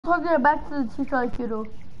Talking it back to the teacher like you do.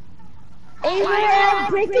 Abe,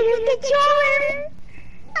 breaking his controller!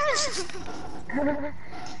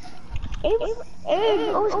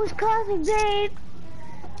 Abe, who's causing, babe?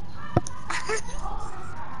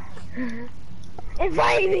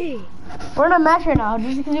 Invite me! We're in a match right now,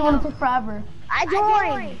 just because you want to take forever. I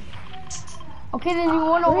joined! Okay, then you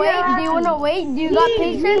wanna wait? Do you wanna wait? Do you got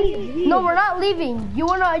patience? No, we're not leaving. You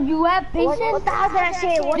have patience? What the hell did I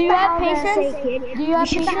say? Do you have patience? Do you have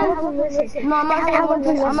patience? No, I'm not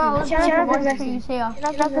listening to what you say. I'm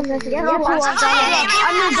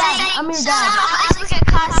your dad.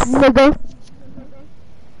 Nigga.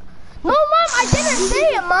 No, Mom, I didn't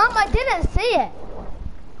say it, Mom. I didn't say it.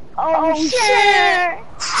 Oh, shit!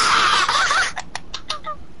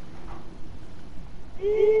 No,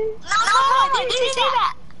 didn't say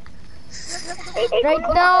that. Right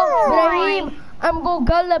now, Ibrahim, I'm gonna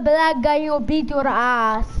call the black guy who'll beat your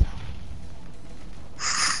ass.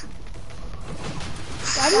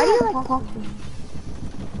 Why do you like talking?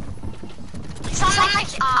 You sound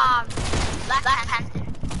like Black Panther.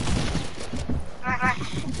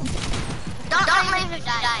 Don't leave him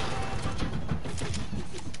die.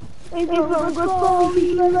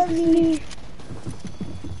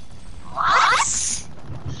 What?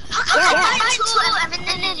 How come I buy two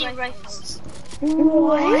affinity rifles?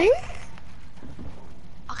 What?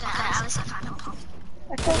 Okay, at least I found a pump.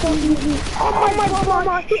 Oh my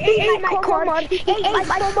god, he ate my card. He ate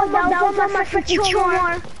my phone, that was on my freaking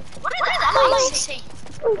chore. What did that say?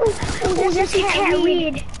 Just he can't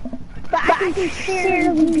read. But I can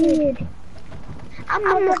fairly read. I'm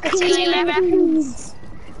not the same.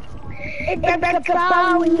 It's like a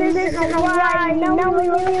bow in this and a wine. Now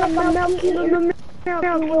we're living on the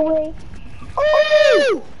Milky Way.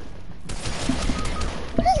 Oh!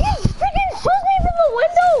 This guy freaking shoots me from the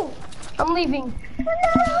window! I'm leaving.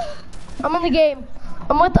 I'm in the game.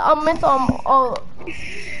 I'm with oh.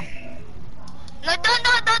 No,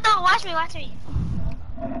 don't. Watch me.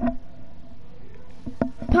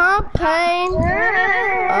 Pumping.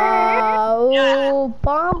 Oh,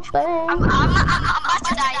 pumping. I'm about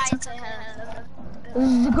to die.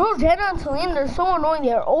 The girl Jenna and Celine, they're so annoying.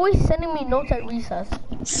 They're always sending me notes at recess.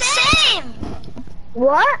 Same!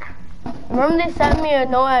 What? Remember they sent me a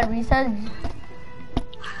note at recess?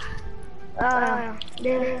 Oh,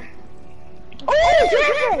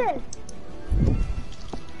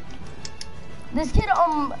 This kid,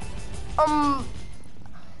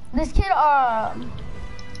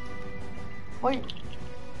 what?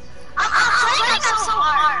 I'm playing so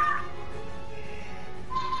hard.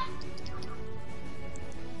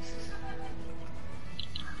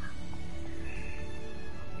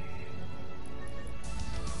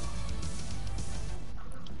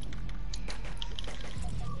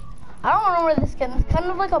 I don't remember this skin. It's kind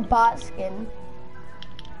of like a bot skin.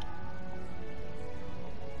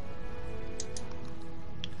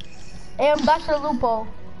 Hey, I'm back to Lupo.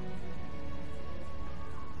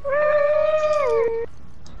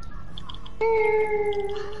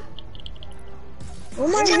 Oh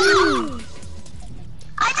my god!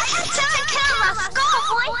 I just had 7 kills. Let's go,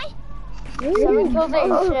 boy. 7 kills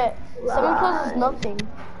ain't shit. 7 kills is nothing.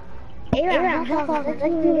 Aaron, let's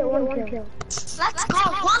get 1 kill. Let's go.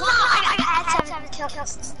 One more. I had 7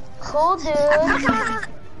 kills. Cool, dude.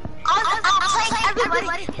 I'm playing everybody.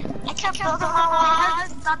 I kept building my walls.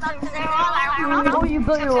 Oh, you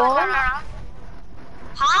built your wall?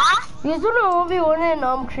 Huh? You guys want to 1v1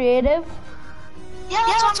 in creative? Yeah,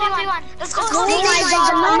 let's 1v1. Let's go. Oh my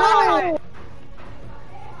god, no!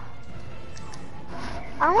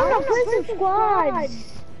 I want to play some squads.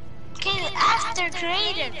 Okay, after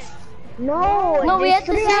creative. No, we have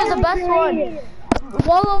to see who's the best one.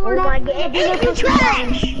 While we're not It's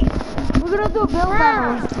trash. we're gonna do a build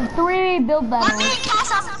battle. 3 build Let me battle. and Cass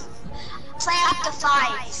play up to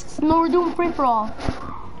 5. No, we're doing free for all.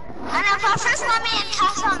 And then first let me and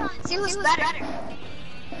Cass see who's better.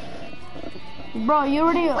 Bro, you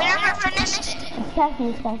already. We never finished it. It's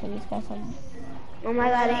casting. Oh my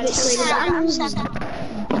god, I hate creative.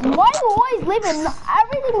 Why are you always leaving?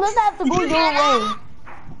 Everything doesn't have to go your way.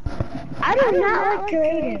 I do not like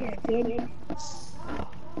creative.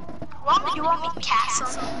 You want me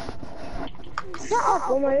Castle? Shut up,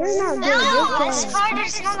 Omar, you're not No, good. it's harder to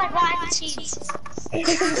smell like rotten cheese.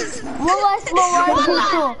 Well, I smell rotten cheese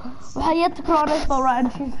too. Well, you have to call I smell rotten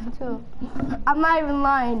cheese too. I'm not even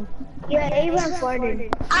lying. Yeah, Aaron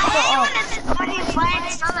farted. I hate when you fart and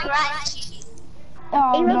it smells like rotten cheese. Oh,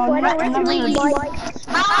 Aaron no, farted never when you mind.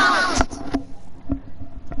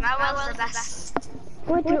 My well's the best.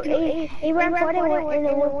 Aaron farted when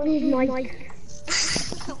it was his mic.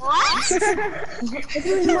 What? It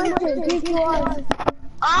was my turn.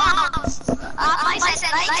 Oh,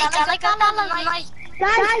 like.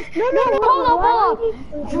 Guys, no. Hold up.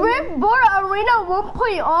 Driftboard Arena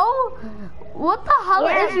 1.0? What the hell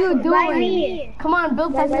is you doing? Come on,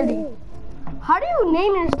 build that city. How do you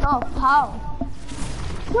name your stuff? How?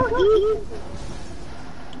 So easy.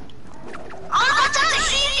 Oh, that's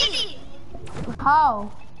easy.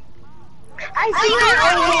 How? I see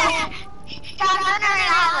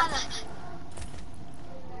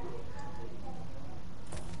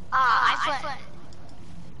I put.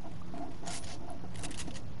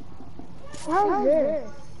 What is this?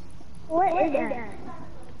 What is that?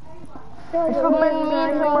 It's from when me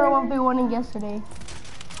and him were 1v1ing yesterday.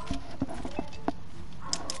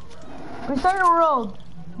 We started a road,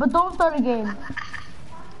 but don't start a game.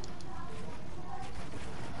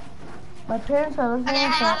 My parents are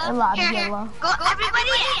listening to Elabiola. Go,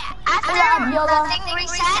 everybody, after Elabiola. the thing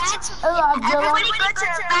resets, Elabiola. everybody back to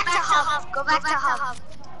hub. Go back to hub.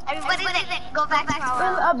 Everybody go back to hub.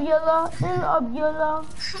 Elabiola.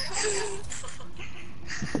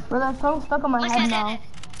 Bro, that song's stuck in my head now.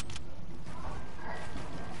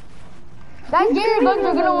 Guys, get your guns,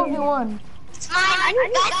 you're gonna 1v1. It's mine.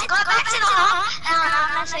 Guys, go back to the hub, and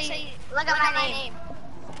I'm gonna show you. Look at my name.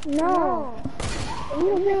 No.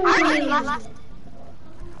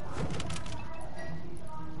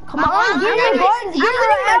 Come on, get your guns, get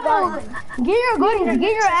your ammo. Get your guns,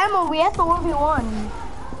 get your ammo. We have to 1v1.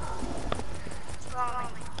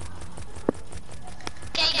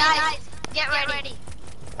 Okay, guys, get ready.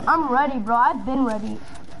 I'm ready, bro. I've been ready.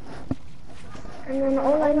 And then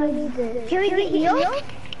all I need is... Can we get healed?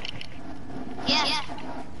 Yeah.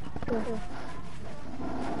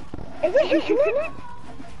 Is it infinite?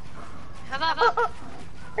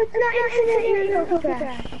 It's not infinite. I'm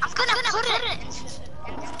gonna put it in.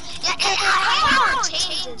 Yeah, I know it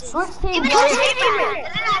changes. Which team? Even Guys?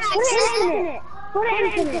 Put it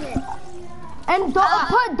infinite. And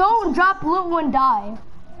don't drop loot when die.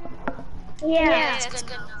 Yeah. It's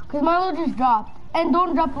good enough. Cause my loot just dropped. And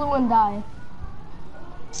don't drop loot when die.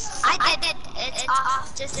 I did. It's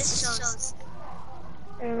off. Just shows.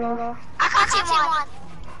 I can't see one.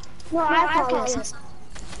 No, I can't.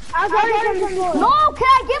 I'll go to some more. No, can I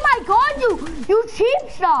get my gun? You cheap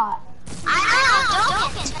shot. I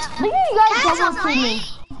know. Look at you guys come up to me.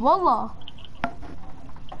 Wallah.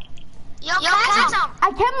 Yo, catch him. I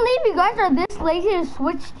can't believe you guys are this lazy to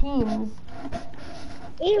switch teams.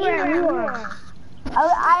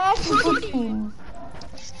 I actually switch teams.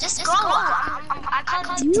 Just go. I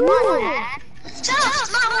can't do that. Shut up.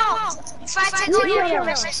 No. Try to go your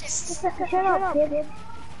permissions. Shut up, kid.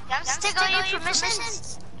 I'm just take all your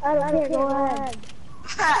permissions. I don't care, go ahead.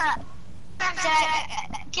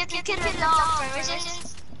 Can with no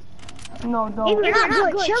permissions? No, don't. You're not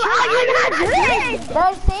good. Chill out, you're not good. Did I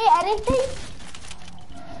say anything?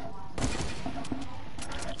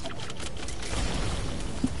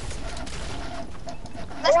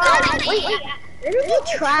 Let's go. Wait. This is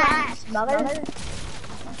trash, mother.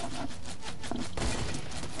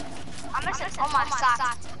 I missed all my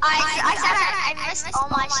shots. I said I missed all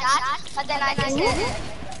my shots, but then I just did it.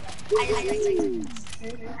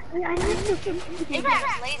 Maybe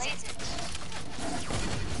I'm lazy.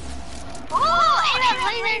 Oh, Abe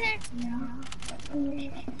laser.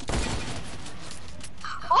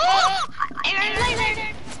 Oh, Abe laser.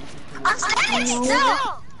 I'm standing still.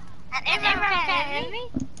 And Abe can't hit me.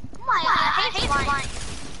 Oh my god, I hate flying.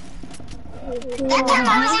 That time I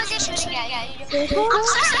was even shooting at you. I'm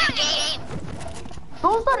starting a game.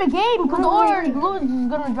 Don't start a game, cause all our loot is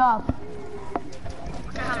gonna drop.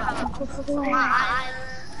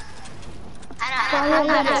 I'm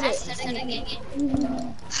not starting a game.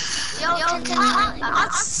 Yo,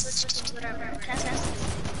 I'll switch to whatever.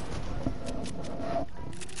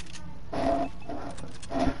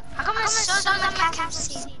 How come it's so dumb I can't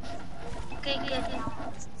see? Okay, good.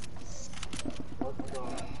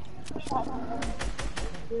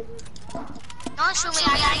 Don't shoot me, I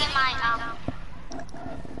gotta get mine.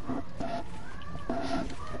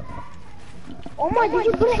 Oh my, did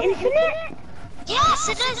you put it infinite? Yes,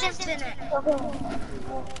 it is infinite.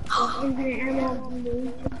 Infinite ammo.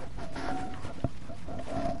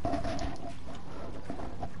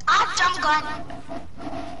 I have drum gun.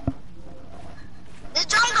 The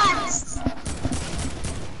drum guns.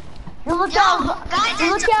 You look out! You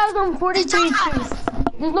look out on 43 too.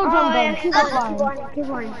 There's no drum gun. Keep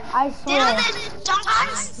on. I Do you swear. know the drum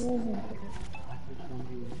guns?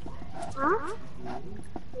 Huh?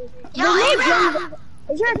 Yo, Abraham.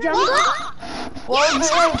 Is there a jungle? Well, Yes,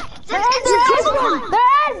 there is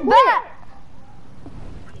bat.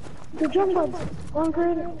 The jungle's one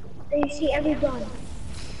good. You see every gun.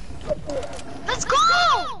 Let's go!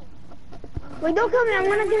 Wait, don't kill me. I'm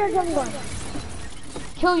gonna get a jump gun.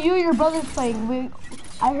 Kill you, your brother's playing.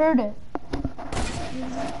 I heard it.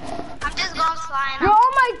 I'm just going flying. You're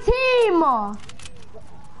on my team! No,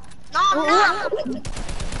 I'm not.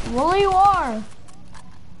 Well, you are.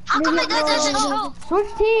 How come it doesn't show?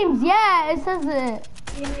 Switch teams, yeah, it says it.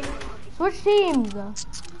 Switch teams.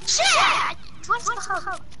 Shit! What's the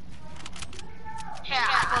hell? Here,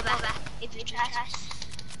 I'll go back. If you try.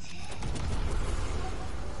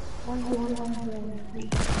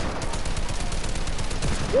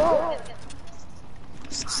 Whoa.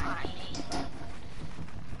 Sorry.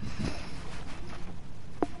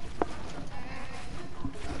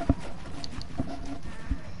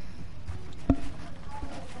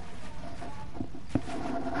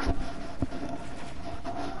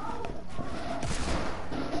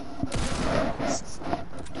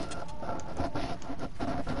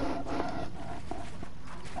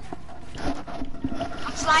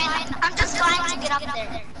 I'm just flying to get up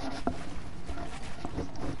there.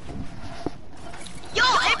 Yo,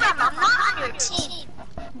 Abraham, I'm not on your team.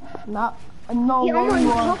 No, Yeah, no, you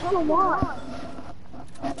are.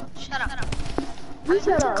 Shut up. You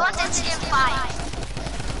shut up. Go to team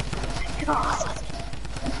 5. God.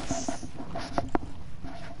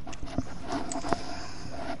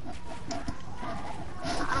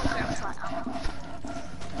 I don't care what's going on.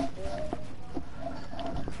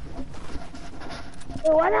 Yo,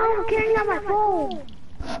 why the hell am I carrying out my phone?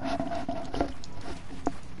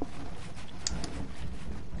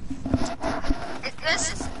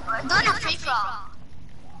 We're doing a free for all.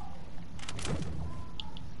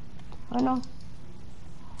 I know.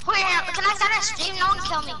 Wait, can I start a stream? No one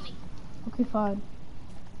kill me. Okay, fine.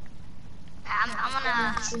 I'm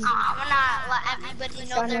gonna let everybody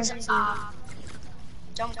know there's a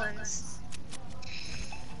jump guns.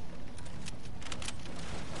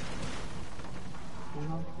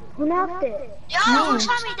 Who knocked it? Yo, who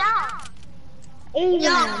shot me down?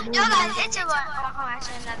 Aiden. Yo, guys, it's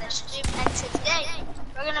actually another stream, and today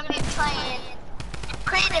we're gonna be playing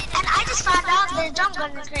creative. And I just found out there's jump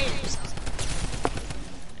guns in creative.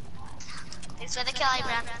 Thanks for the kill,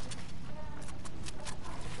 Abraham.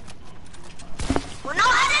 We're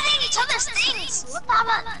not editing each other's things. What the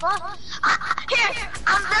hell? Here,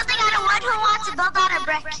 I'm building out of wood. Who wants to build out of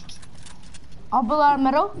brick? I'll build out of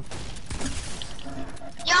metal.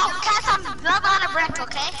 Yo, Cass, I'm build out of brick,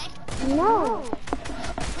 okay? No.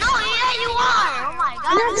 No, yeah, you are. Oh my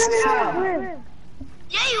god.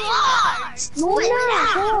 Yeah, you are. No,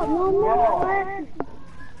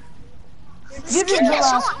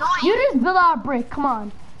 You just build out of brick. Come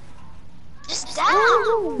on. Just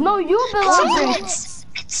down. No, you build out of brick. It's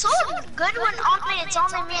so good when it's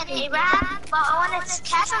only me and Abraham, but when it's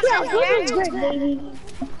Cass and good, baby.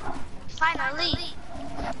 Finally.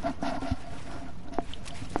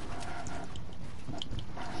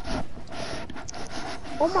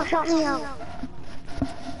 Oh my, shot me out.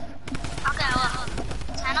 Okay, well,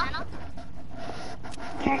 channel.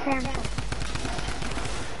 Cass.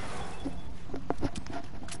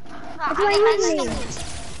 That's my username.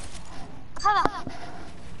 Hello.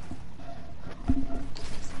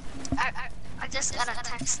 I just got a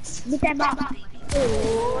text. Beat that box.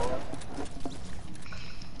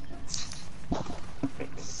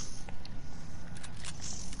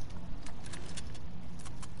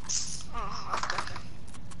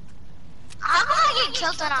 How come I get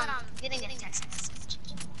killed when I'm getting a text message?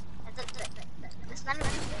 That's not even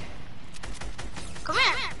fair. Come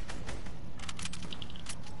here.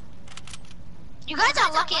 You guys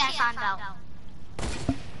are lucky I found out.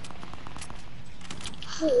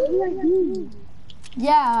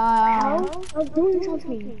 Yeah. I was doing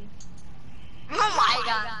something. Oh my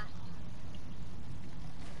god.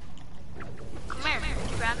 Come here.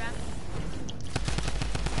 Grab it.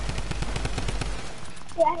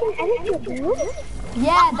 I think you're good.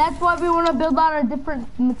 Yeah, that's why we want to build out our different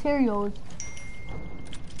materials.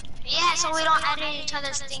 Yeah, so we don't edit each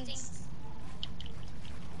other's things.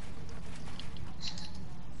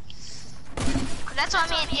 That's what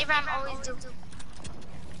me and Abraham always do.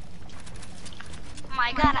 Oh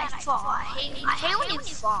my god, I fall. I hate when you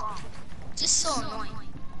fall. Just so annoying.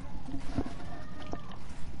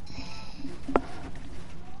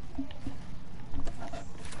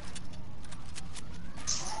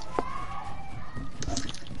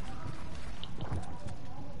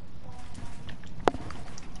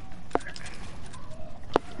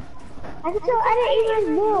 I didn't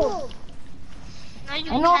even move. No,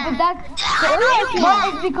 you I know, can't. but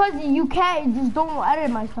it's because you can't. Just don't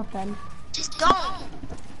edit my stuff then. Just don't.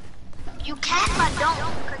 You can, but don't,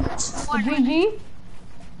 because it's Fortnite. GG.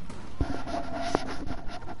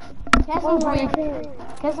 Cassim's weak.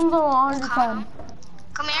 Cassim's on 110.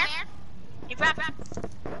 Come here. You grab.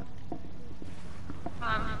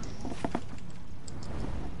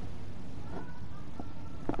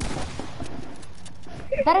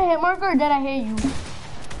 Is that a hit marker or did I hear you?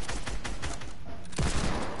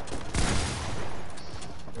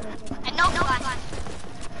 I know one.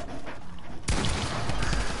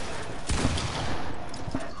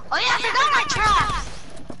 Oh yeah, I forgot my trap.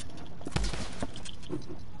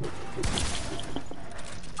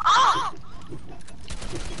 Oh!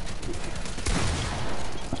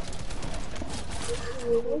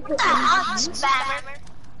 Spammer.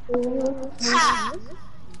 Ha.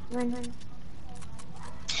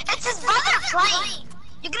 It's his brother playing.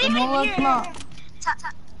 You can even No, hear it's not.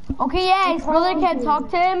 Okay, yeah, his brother can't talk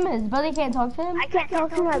to him. His brother can't talk to him. I can't talk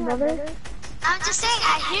to my brother. I'm just saying,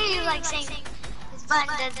 I hear you like saying his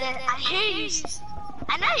brother. I hear you.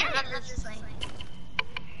 I know your brother's just like.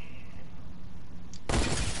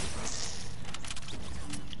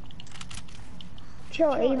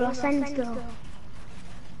 Chill, Abe, I'll send this girl.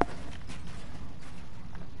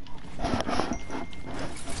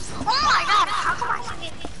 Oh my god, how come I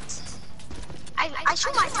fucking... I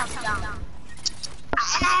shoot myself down. And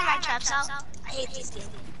I have my traps out. I hate this game.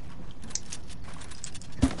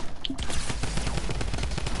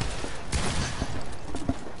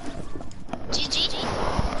 GG.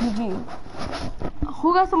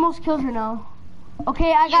 Who got the most kills right now?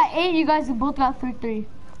 Okay, I got 8, you guys both got 3.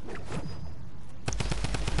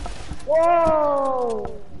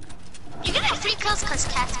 Whoa! You can have 3 kills because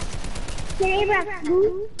Cat. Can Abe have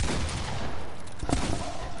 2?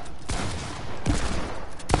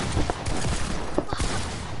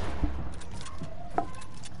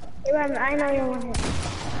 Abe, I know you want it.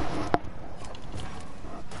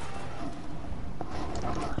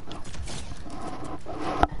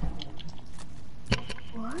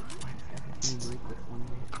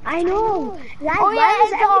 I know. Oh yeah,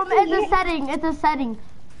 it's a setting. It's a setting.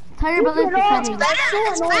 Tell your brother it's a setting.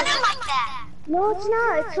 It's better like that. No, it's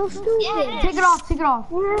not. It's so stupid. Yeah, Take it off. Take it off.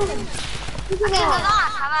 Yeah. Take it Hold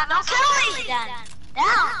off. on. Don't kill me then.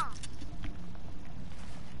 Down.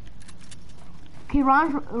 Okay,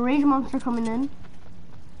 Ron's rage monster coming in.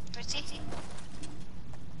 That's a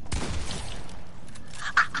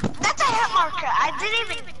hit marker. I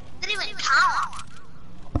didn't even count.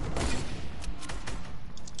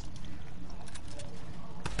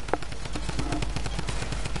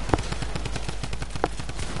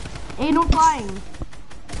 Ain't no flying.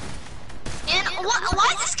 And why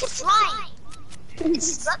is this kid flying?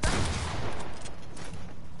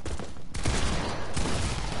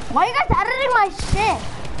 Why are you guys editing my shit?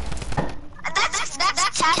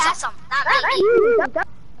 That's Chasm, not me.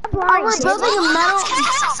 I was building a metal.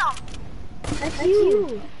 That's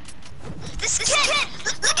you. This kid,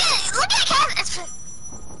 look at Chasm.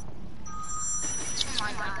 Oh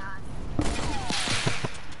my god.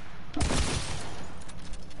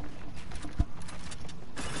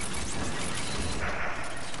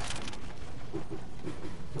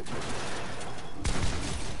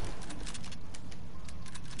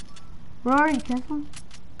 Where are you, Cassim?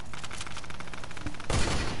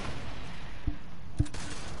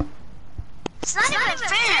 It's not even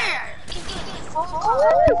fair.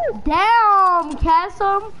 Damn,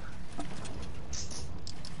 Cassim.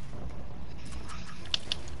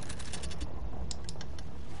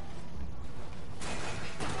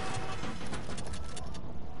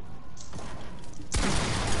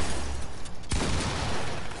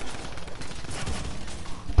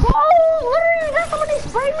 Literally, got somebody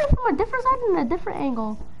spraying me from a different side and a different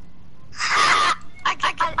angle. I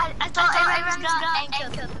thought everyone's gonna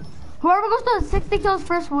kill him. Whoever goes to 60 kills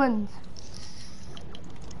first wins.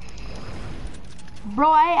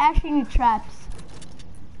 Bro, I actually need traps.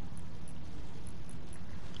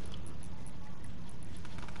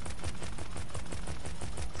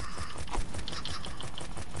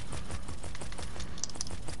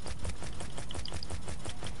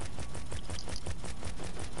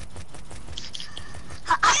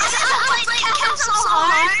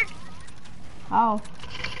 Oh.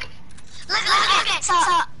 Look, so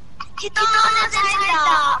he threw on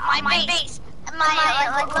inside my base, my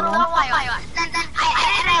like little wire. Then I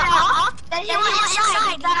hit it off. Then he went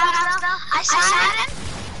inside. I shot him.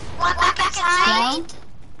 Went back inside.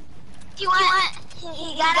 He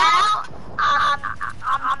got out.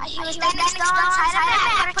 He was standing still inside of it.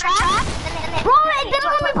 I put a trap. Bro, it didn't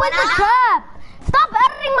let me put the trap. Stop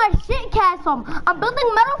editing my shit, Cassim. I'm building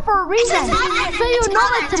metal for a reason. So you know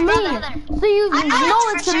it to me. So you know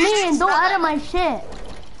it to me and don't edit my shit.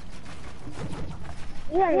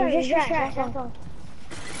 Yeah, just trash. That's all.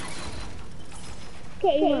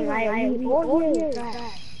 can't even lie.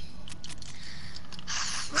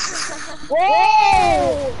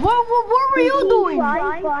 Whoa! What were you doing?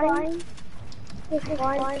 Fine.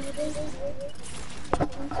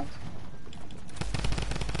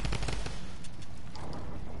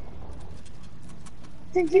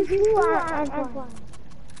 Since you flew I'm fine.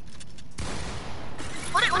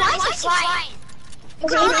 Why is he flying? You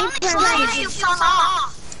can only fly if you fall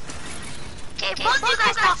off. Okay, both you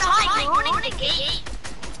guys stop flying, you're ruining the game.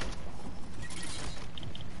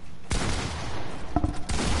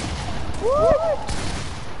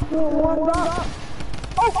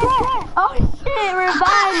 Oh shit,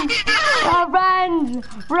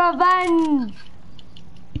 revenge!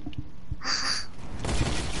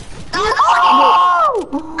 Oh!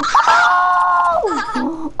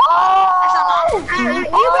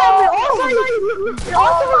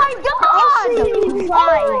 Oh my god!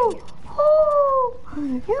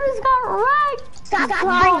 You just got wrecked! Stop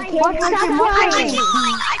flying!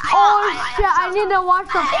 Oh shit, I need to watch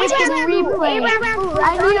the freaking replay. I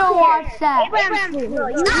need to watch that. Oh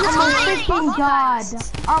my freaking god.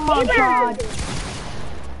 Oh my god.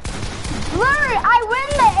 Literally, I went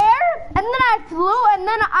in the air, and then I flew, and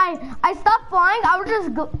then I stopped flying. I was just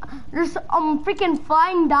freaking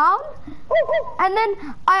flying down, and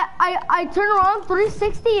then I turned around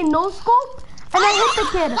 360 and no scope, and I hit the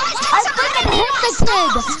kid. I freaking hit the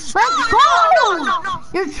kid. Let's go!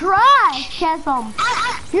 You're trash, Cassim.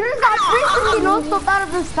 You just got 360 no scope out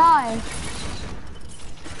of the sky.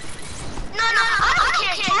 No, I don't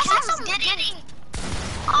care. Cassim's getting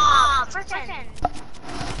freaking.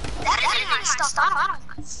 That isn't my stuff. I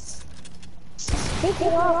don't. Take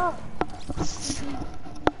it off.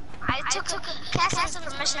 I took Cassim's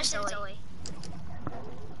permission, Zoe.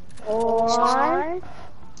 Or...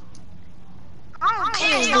 I don't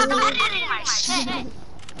care. Stop editing my shit.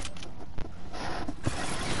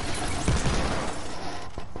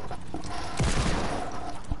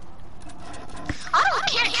 I don't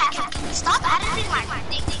care, Cassim. Stop editing my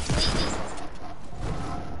thing, please.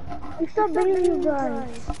 I'm still bringing you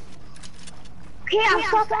guys. Okay, I'll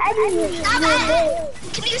stop editing you.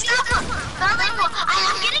 Can you stop bilingual? I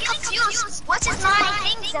am getting confused. What's his 9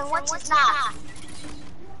 things and what's his not?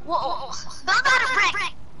 Whoa. Build out a brick,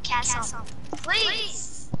 Cassim.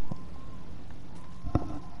 Please.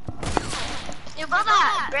 You build a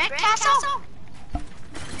brick, Cassim?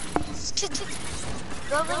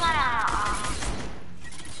 Building on a...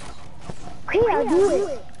 Okay, I'll do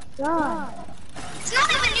it. God. It's not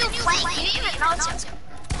even you playing. You even know it's you.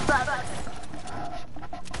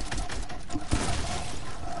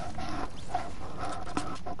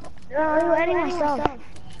 No, I'm editing myself.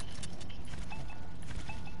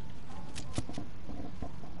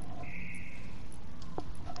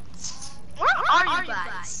 Where are you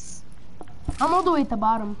guys? I'm all the way at the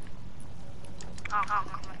bottom.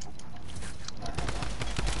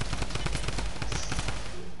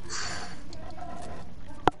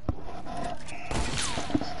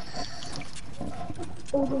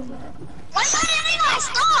 Why didn't I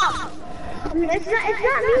stop? It's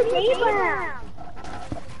not me, Abraham.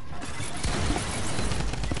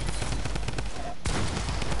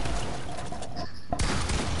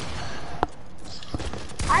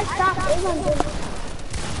 I stopped Abraham.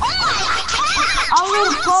 Oh I can't! I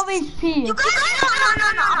was 12 HP. You guys,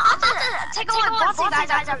 no. I'm about to take away both you guys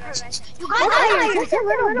out of permission. You guys You're just a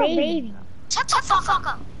little baby. shut the fuck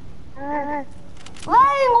up.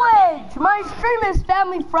 Language! My stream is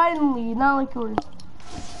family friendly, not like yours.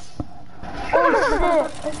 Oh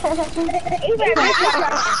shit. I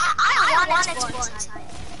don't want it to go inside.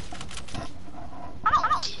 I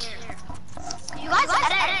don't care. You guys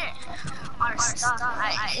edit our stuff. I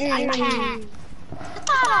can't. Get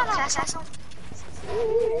that out, Cassim.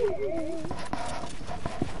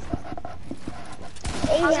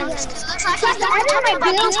 Looks like he's doing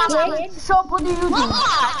everybody on top of me. So what do you do?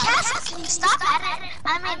 Cassim, can you stop editing? I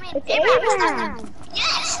mean, Abraham.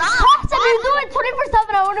 Yeah, stop. Cassim, you do it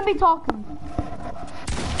 24/7. I want to be talking.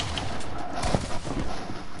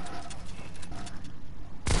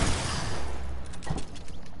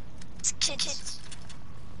 Kids.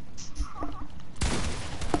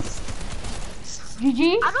 GG?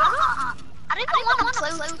 I don't even want to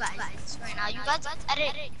play with you guys right now. You guys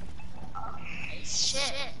edit.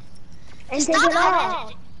 Shit. And take it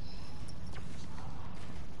off.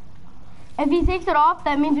 If he takes it off,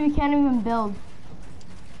 that means we can't even build.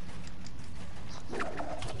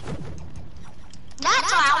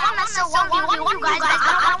 That's why I want to still 1v1 you guys. I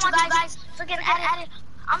don't want you guys freaking edit.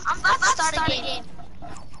 I'm about to start a game.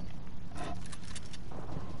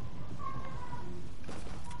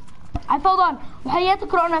 I fell down. Hayat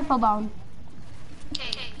Quran, I fell down.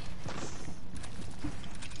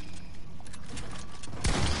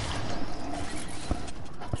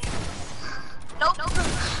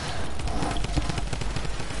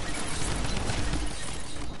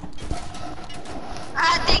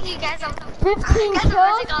 15 kills.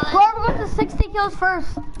 Whoever goes to 60 kills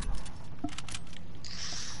first.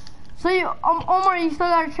 So you, Omar, you still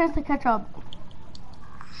got a chance to catch up.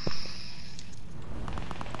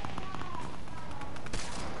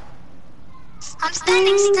 I'm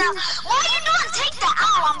standing still. Why you don't take the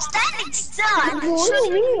L? I'm standing still. What do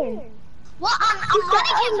you mean? Well, I'm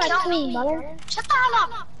running him kill me. Shut the hell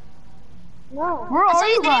up. No. Where So are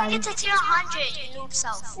you you didn't even guys? get to tier 100, you noob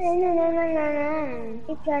self. No.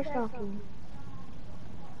 Keep trash talking.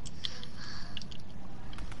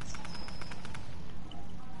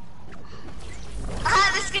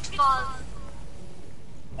 This kid falls.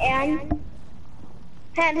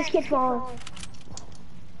 And this kid falls.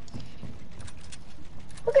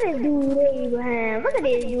 Look at this dude, Abraham. Look at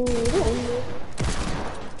this dude.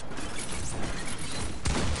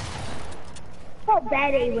 Look how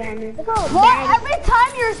bad Abraham is. Look how What? bad. Every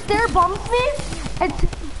time your stair bumps me, it's...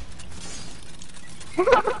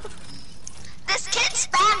 This kid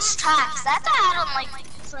spams traps. That's why I don't like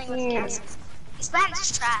playing with kids. He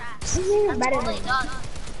spams traps. This is That's better all than he does.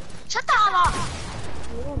 Shut the hell up.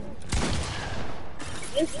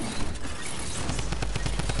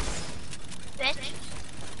 Bitch.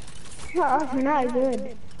 Oh, not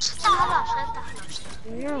good. Shut the hell up. Shut the hell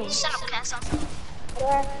up. No. Shut up, Castle.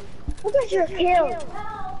 Look at your kill.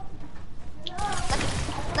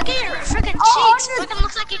 Look at your freaking Oh, cheeks. Freaking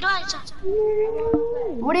looks like you're doing something.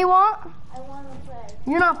 What do you want?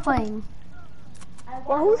 You're not playing.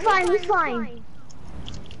 Well, who's fine? Who's fine?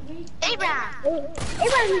 Abraham.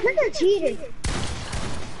 Abraham, you're such a cheater.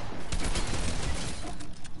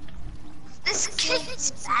 This kid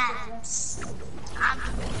spams. I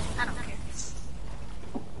don't care.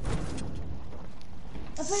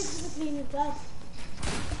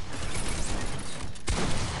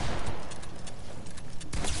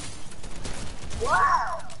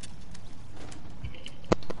 Wow.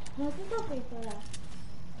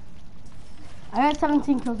 I got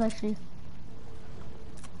 17 kills actually.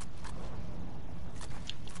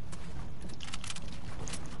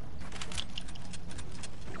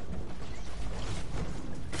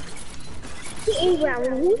 See,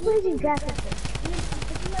 Abraham, who plays in graphics?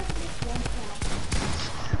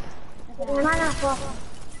 Oh my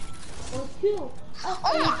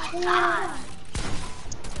god.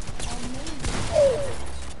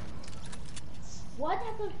 What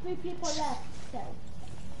happens if 3 people left?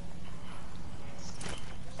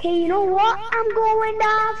 Okay, you know what? I'm going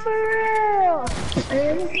down for real.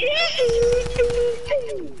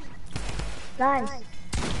 Guys,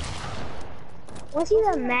 was he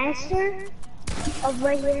the master of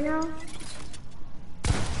right here now?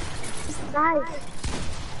 Guys,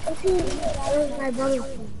 let's see what my brother.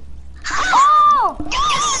 Oh!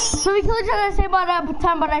 So we killed each other at the same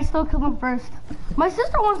time, but I still killed him first. My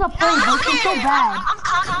sister wants to play, but she's so bad. I'm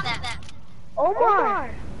confident.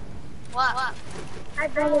 Omar! What? My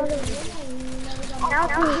brother. Now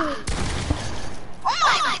please. Oh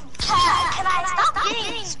my god. Can I stop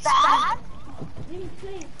getting spam?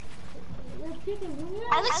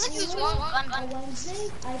 I like to use one gun. Wednesday,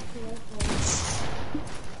 I play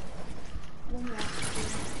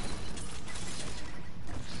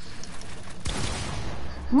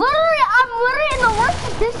Literally, I'm literally in the worst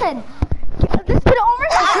position. This kid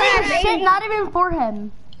almost has shit, not even for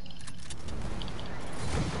him.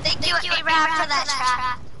 Thank you, Abraham, for that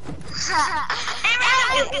trap.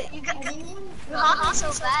 Abraham, you got me so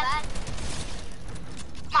bad.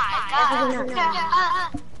 My god.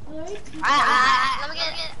 Alright, let me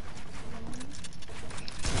get it.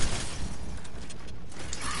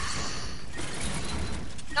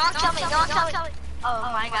 Don't kill me, don't kill me. Oh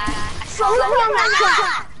my god. I saw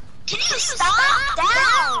that. Can you stop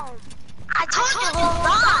down? I told you to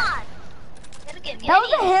run. That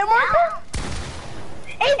was a hammer?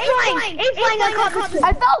 Ape's flying on top of I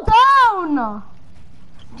fell down!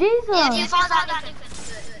 Jesus. Yeah, if you fall down, you can do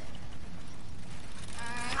it.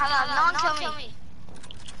 Hold on, no one kill me.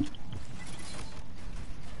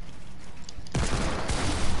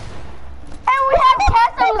 And we have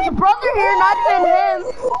Cassim's brother here, not even him.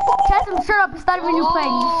 Cassim, shut up. It's not even you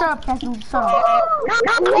playing. Just shut up, Cassim. Just shut up.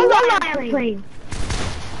 I'm playing.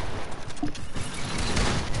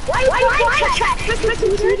 Why are you trying?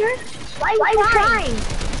 Why are you trying?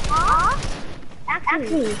 Huh?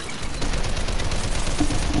 Actually.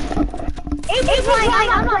 Abe's flying.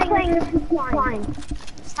 I'm not playing. This is flying.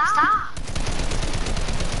 Stop.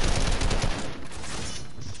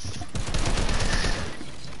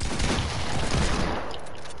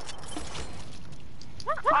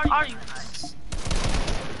 Where are you guys?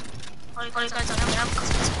 Are you guys on the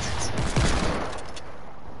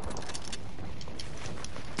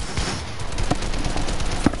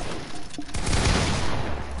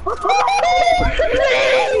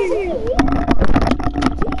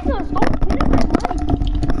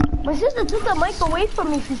sister took the mic away from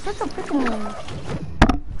me. She's such a freaking...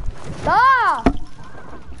 Stop!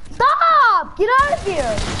 Stop! Get out of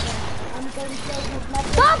here!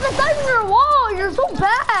 Stop attacking your wall! You're so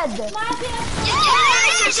bad! Yeah,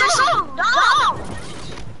 you're so dumb!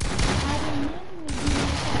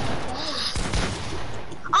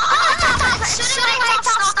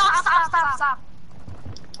 Stop.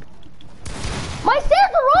 My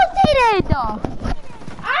stairs are rotated!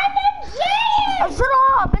 I'm in jail! Shut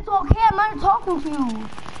up! It's okay, I'm not talking to you.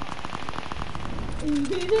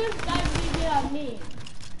 This guy did it on me.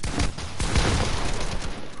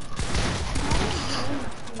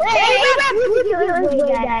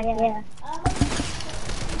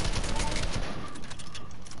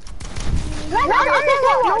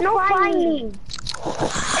 No flying.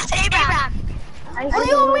 It's Abraham. What do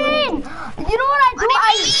you mean? You know what I do? I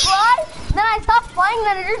fly, then I stop flying,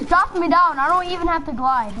 then it just drops me down. I don't even have to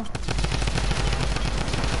glide.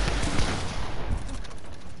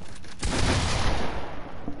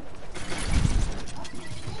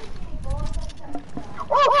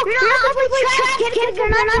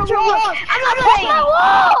 That's my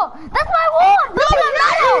wall! That's my wall! This is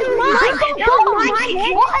not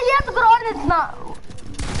Why you have to go on this now?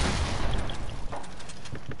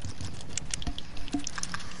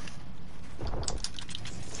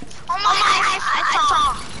 Oh my,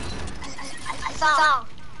 I saw.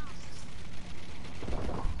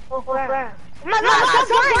 Where? Stop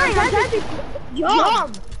flying! I'm trying to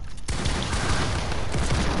jump!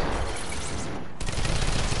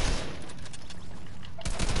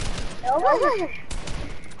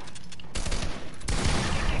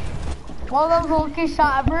 Well, that was the luckiest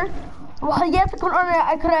shot ever. Well, you have to put on it.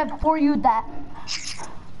 I could have for you that.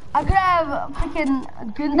 I could have freaking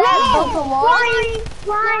done that. Built a wall.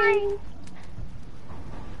 Flying!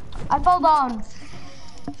 I fell down.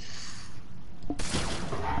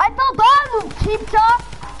 I fell down, you cheap shot.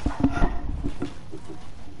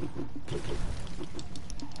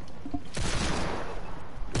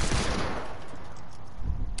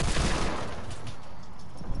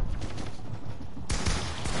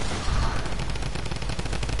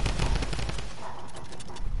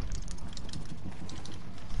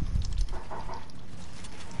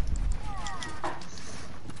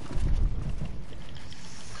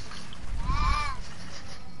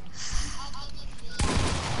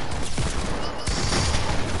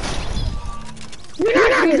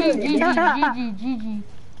 GG.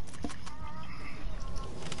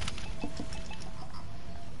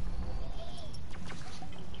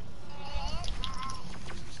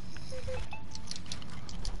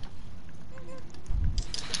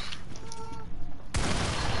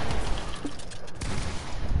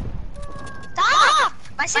 Stop!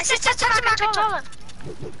 My sister's touching my controller.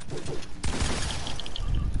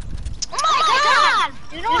 Oh my god!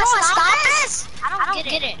 You know what stop is? I don't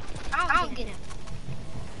get it. I don't get it.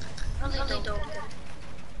 Really don't.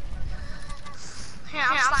 Here,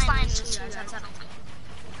 I'm sliding this to you guys.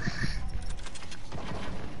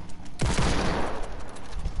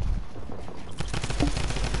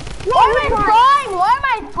 Why am I flying? Why am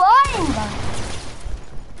I flying?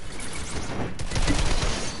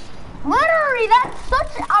 Literally, that's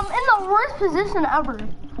such... I'm in the worst position ever.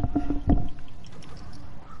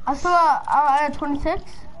 I still at 26.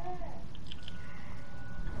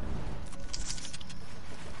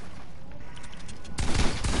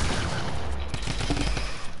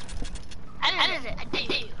 I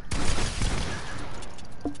did you.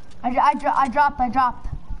 I dropped. Why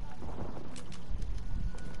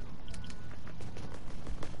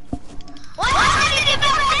did you get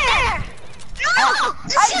back there? No!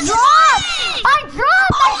 I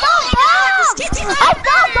dropped! I fell down! I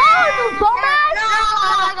fell down, you dumbass!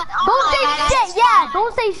 Don't say shit, yeah,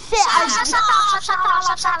 don't say shit.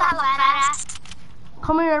 Shut up, badass.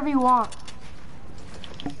 Come here whenever you want.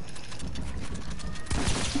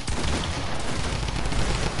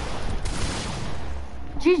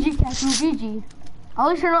 GG, Tattoo, GG. At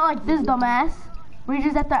least you're not like this dumbass. Where you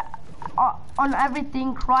just have to, on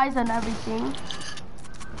everything, cries on everything.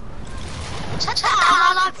 Shut the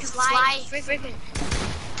hell up, you fly.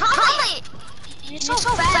 Probably. You're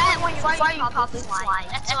so bad when you pop this fly.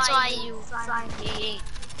 That's why you fly gay.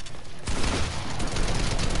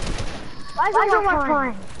 Why is it more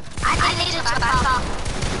fun? I need it to back up.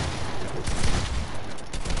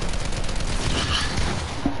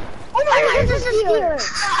 Oh my god, this is here!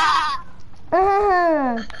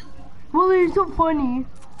 Well, you're so funny.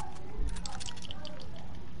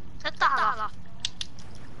 Shut the hell up.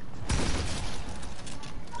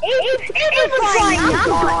 It's flying, I'm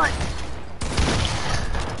gone.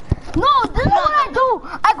 No, this is what I do.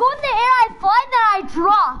 I go in the air, I fly, then I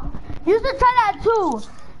drop. You should try that too.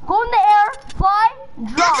 Go in the air, fly,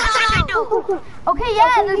 drop. That's what I do. Okay,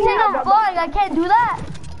 yeah, they're saying I'm flying. I can't do that.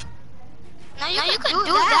 No, you can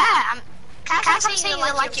do that. I'm saying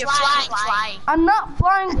like you're flying. I'm not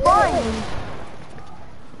flying.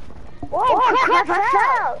 Oh, crap, I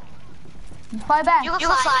fell. Fly back. You can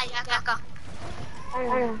fly. Yeah, go. I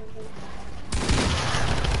don't know.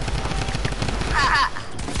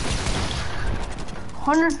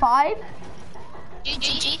 105?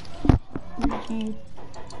 GG. GG.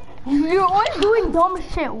 You're always doing dumb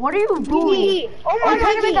shit. What are you doing? Oh Are you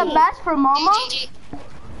trying to make a mess for mama? GG.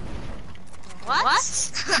 What?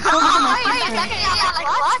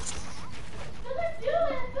 What?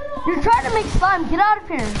 You're trying to make slime. Get out of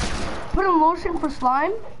here. Put in lotion for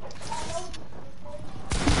slime.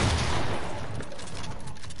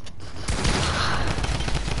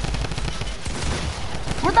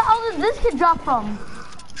 Where the hell did this kid drop from?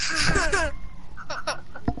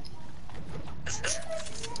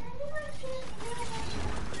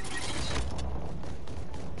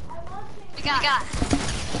 We got.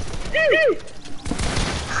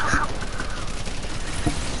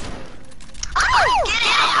 Oh, get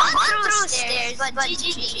it! Through stairs, but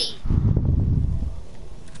GG.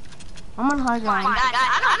 I'm on high ground. I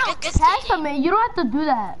don't get Catch them, man. You don't have to do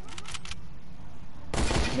that.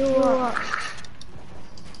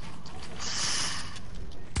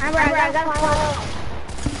 I got one.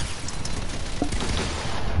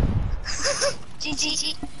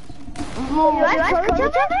 GG. No, You guys kill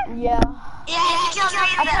each other? yeah. Yeah, he killed me in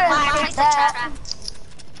I the tried to that. trap.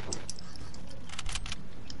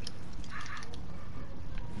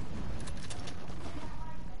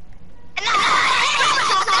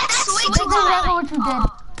 That's exactly what you did.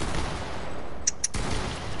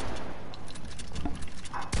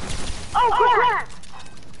 Oh, crap!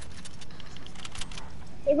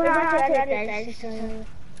 We're on to the other side.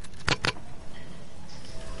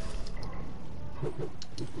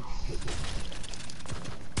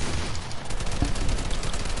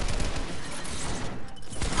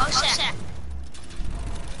 Oh shit.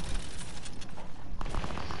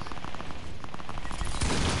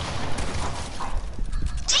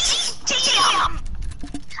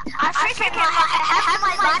 I freaking half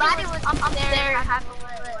my body was up there. Half what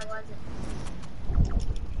was it?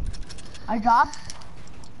 I dropped.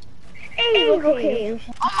 Hey, okay.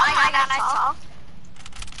 Oh my god, I saw.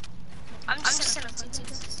 I'm just gonna do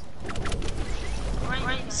this. Where are you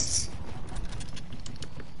guys?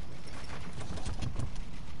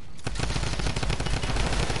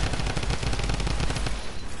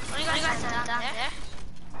 What are you guys down there?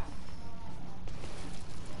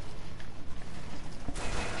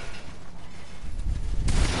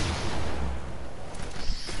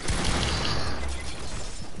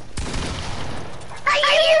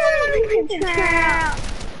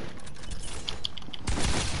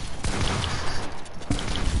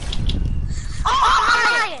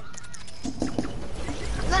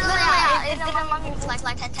 Literally, it didn't let me for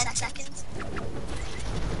like 10 seconds.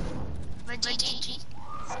 But GG.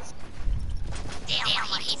 Damn,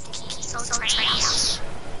 I hate the key. So trash.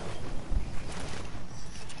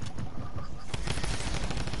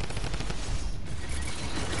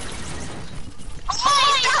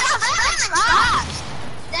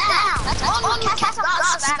 That's all we catch up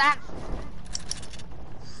spam.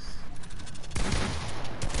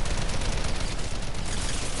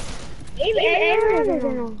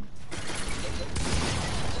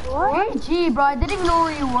 What? Gee, bro, I didn't know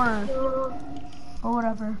where you were. Or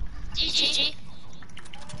whatever. GG.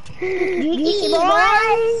 GG,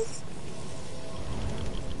 boys!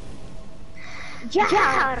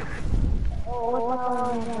 Jar!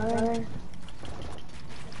 Oh,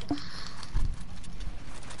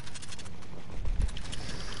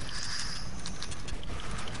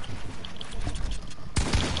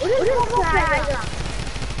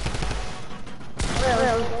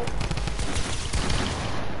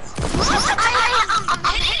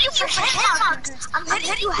 I'm hitting you for headshots. I'm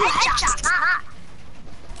hitting you headshots, not.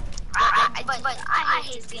 But I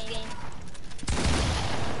hate this game.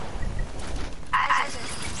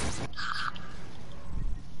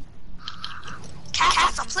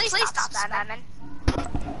 Castle, please stop that, man.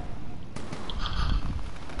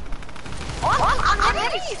 Oh, I'm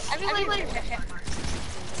hitting you. Everybody.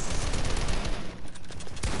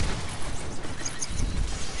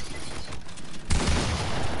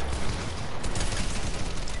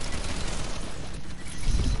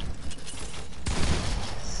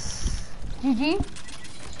 GG?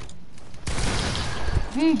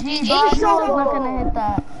 GG, guys. I'm not gonna hit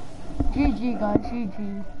that. GG, guys. GG.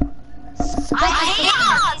 I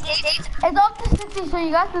hate it. It's up to 60, so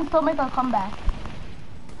you guys can still make a comeback.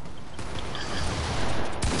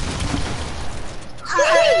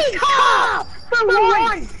 Stop! For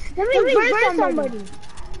once! Let me burn somebody.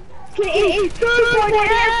 It's too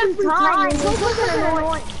time. It's so fucking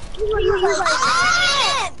annoying.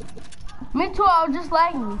 Me too, I was just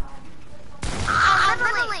lagging.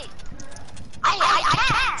 Literally. I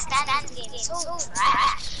can't stand that game. It's so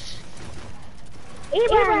trash.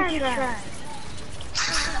 Abraham trash.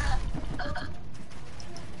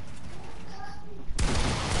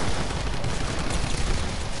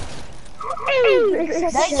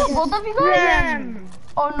 Did I kill both of you guys?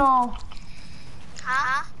 Oh no.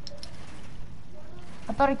 Huh?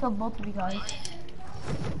 I thought I killed both of you guys.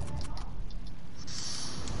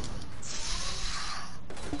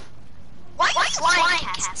 Why flying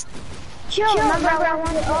cast? Chill, remember I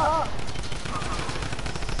want it up.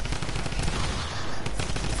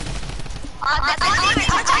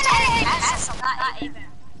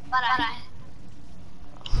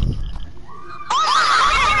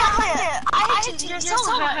 You're so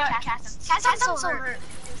hurt, Cass. I'm so hurt.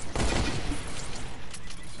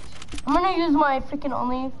 I'm gonna use my freaking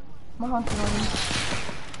only, my hunter only.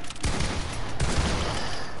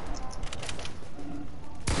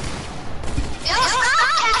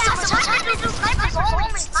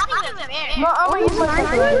 No, I'm gonna use my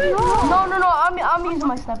sniper. No, I'm using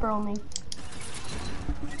my sniper only.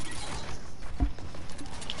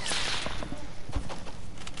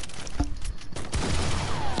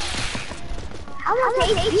 I want to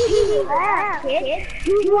take you back, kid.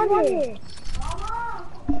 You want it.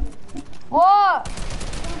 What?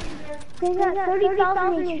 They got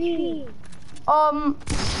 30,000 HP.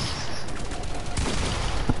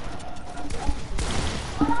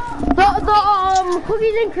 The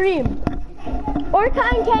cookies and cream. Or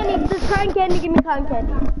cotton candy. Just cotton candy, give me cotton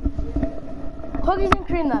candy. Cookies and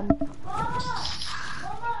cream then.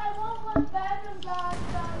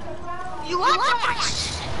 You want so much?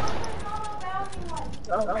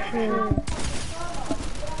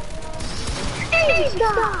 Hey,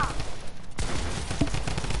 stop!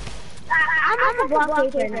 I'm on the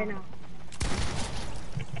blockade right now.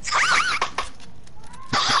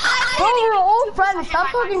 Bro, we're all friends. Stop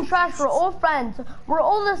talking trash. We're all friends. We're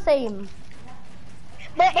all the same.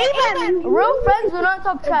 But Abraham, Real friends do not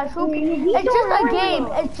talk trash. It's just a game.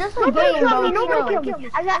 It's just a game, bro. Nobody kill me.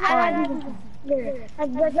 I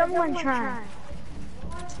got someone try.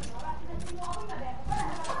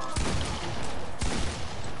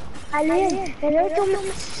 I live. And there's so much.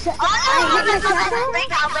 Oh,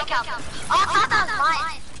 break out. Oh, I thought that was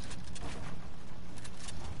mine.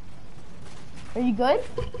 Are you good?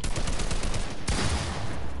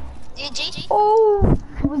 GG. Oh,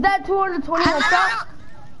 was that 220 headshot?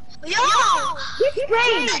 Yo!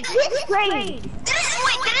 Get sprayed.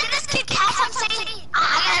 Didn't this kid catch him saying, I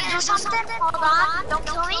gotta do something? Hold on, don't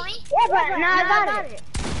kill me? Yeah, but now I got it.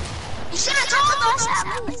 You should have told us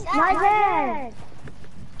at least. My bad.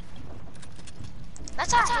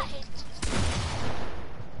 That's alright.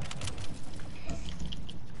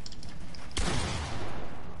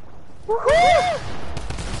 Woohoo!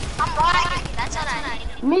 I'm lagging. That's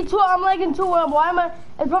alright. Me too, I'm lagging too. Why am I?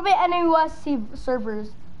 It's probably NAUSC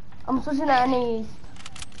servers. I'm switching to NA.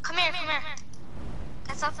 Come here.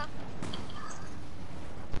 That's up.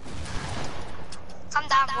 Come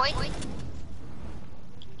down, boy.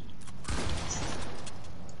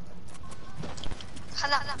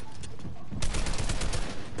 Hello.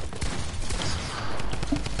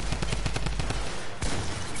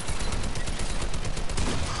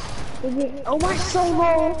 Oh my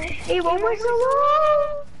solo! Hey, oh my solo!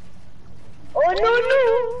 Oh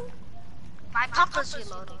no! My papa's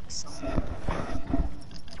reloading, so.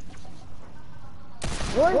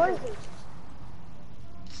 What?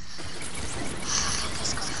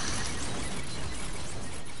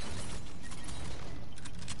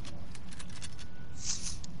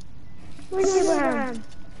 Where's Abraham?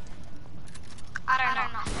 I don't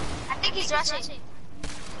know. I think he's rushing.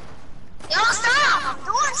 Yo, stop! I'm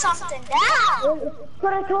doing something down!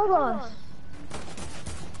 What I told us.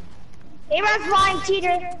 Abraham's flying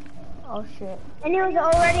cheater. Oh shit. And he was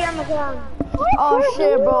already on the ground. Oh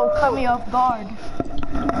shit, bro. Cut me off guard.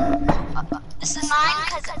 This is mine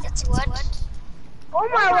because it's wood. Oh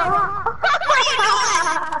my god. What are you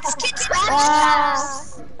doing? This kid's trash.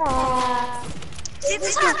 See, this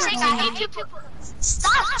is what I'm saying. I hate people.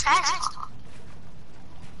 Stop trash.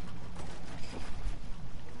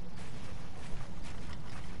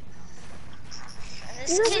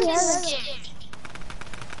 This kid is scared.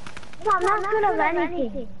 I'm not good at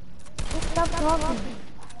anything. Stop talking.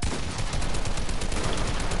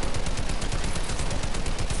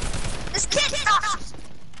 This kid sucks.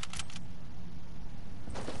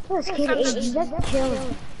 This kid is just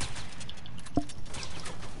chilling.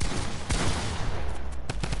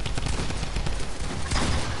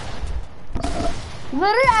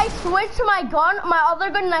 Literally, I switched to my gun, my other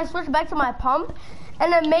gun, and I switched back to my pump,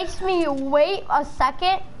 and it makes me wait a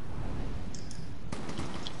second.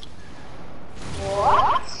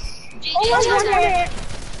 What?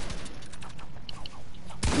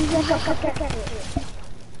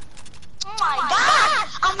 Oh my god!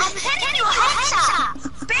 I'm hitting you a headshot!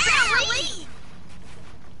 Barely!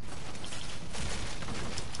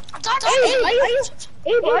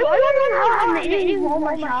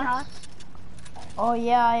 Oh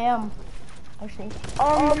yeah, I am. Actually.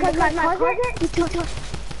 Because my cousin, he's a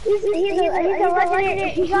legendary,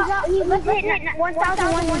 he's hitting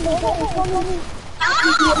 1,100.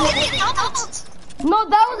 No,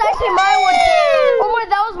 that was actually my wood. Oh my,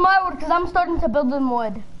 that was my wood, because I'm starting to build in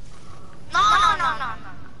wood. No.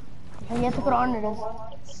 And you have to put on it.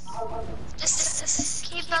 Just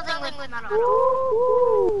keep building with metal.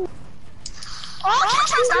 Oh,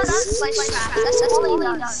 Catch does place traps. That's what he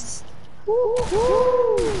does.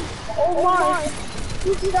 Oh my.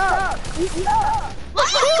 He's stuck. What?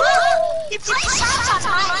 He plays traps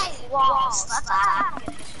on my walls. That's bad.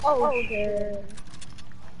 Oh, dear.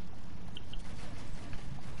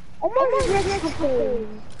 Oh my god.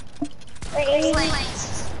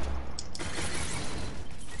 Plays.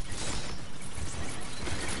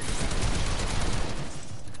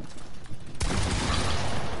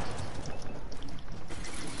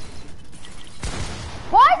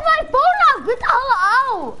 Why is my phone out? Get the hell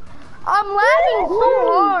out! I'm lagging so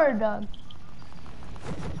hard.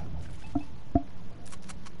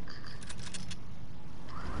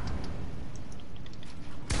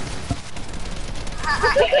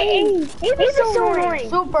 He's so annoying.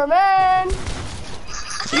 Superman.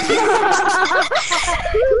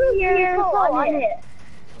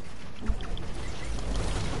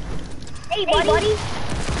 Hey, buddy.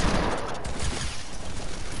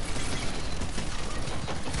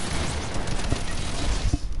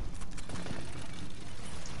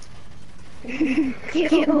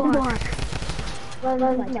 Kill more. Run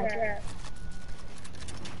my trap.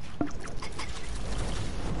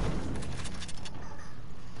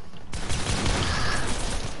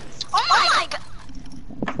 Oh my god!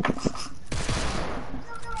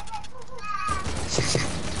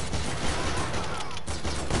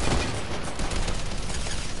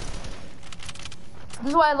 This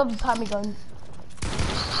is why I love the Tommy guns.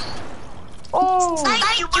 Oh!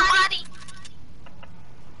 Thank you, buddy!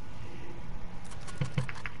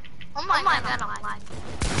 Oh my god, I'm alive.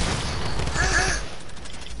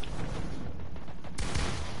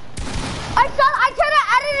 I tried to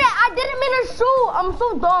edit it. I didn't mean to shoot. I'm so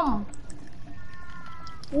dumb.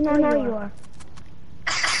 You know you are.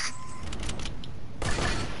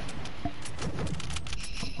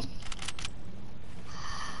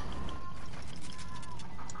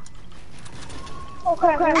 Oh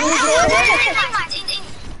crap.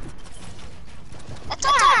 That's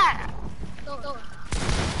alright. Go.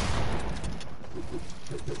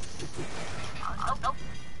 Nope.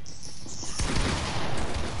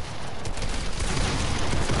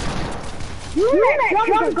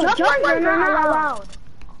 Jump are not allowed.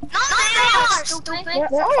 No, they are stupid.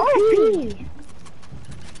 They're OP.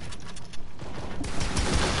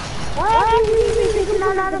 Why are you taking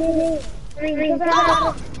out of the game?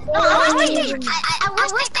 No, I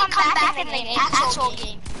wish they come back in the actual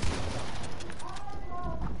game.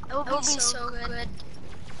 It would be so good.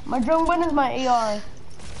 My drone gun is my AR.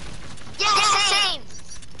 Yeah, same.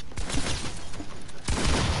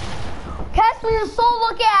 Casper, you're so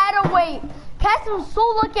lucky I had to wait. Casper, I'm so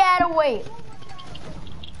lucky I had to wait.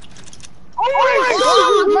 Oh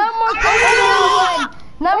my god!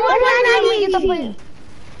 Not more time to get the play.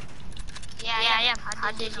 Yeah.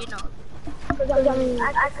 How did you know? I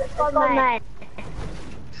could fall mad.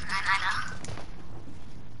 I know.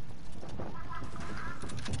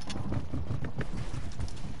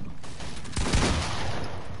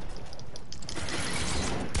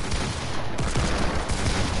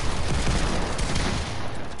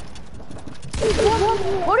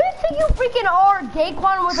 What do you think you freaking are,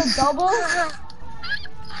 Daquan with a double?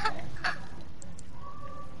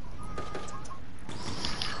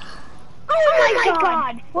 Oh my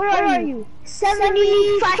god! Where are you?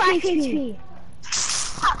 75 HP.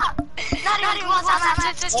 Not even close, I'm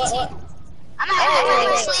at 50. I'm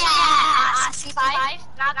actually at 65.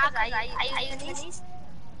 Not because I use these.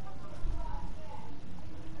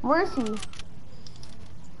 Where is he?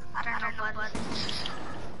 I don't know what.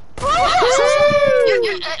 Why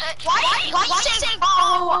you saying,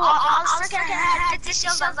 I'm freaking had 50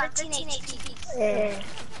 shields on 13 HP. Yeah.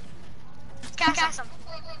 Catch him.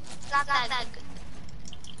 It's not that good.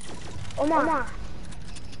 Oma.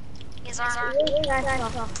 He's our...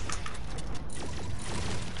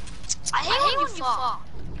 you fall.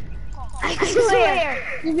 I swear.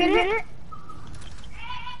 You get it?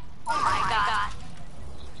 Oh my god.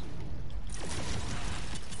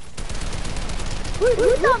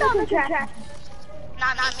 Who's on the track?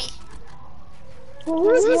 Not me.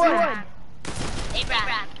 Who's wood?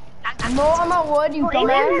 Abraham. No, I'm not wood, you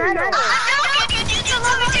dumbass.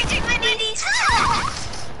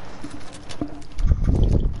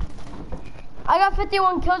 I got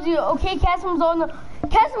 51 kills. You okay? Casim's on the.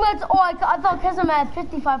 Casim got. Oh, I thought Casim had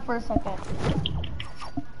 55 for a second.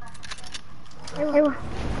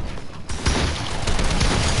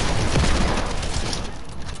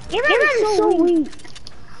 You're so weak.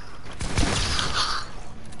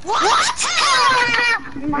 What?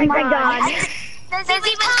 Oh my god. Does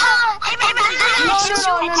he even No.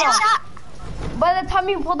 By the time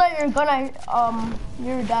you pulled out your gun,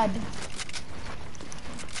 you're dead.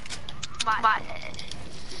 But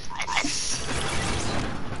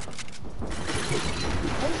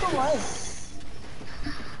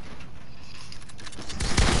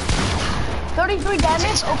 33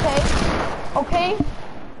 damage. Okay.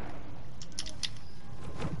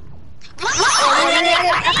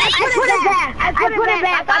 I put it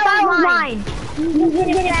back. I thought it was mine. You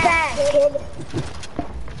get it back, kid.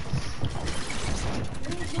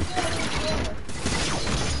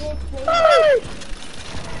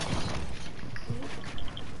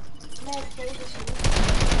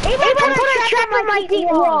 Abe, put a trap on my deep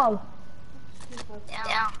wall.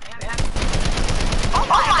 down. Oh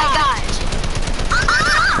my gosh.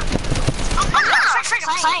 I'm not freaking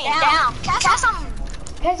playing down. Cast some.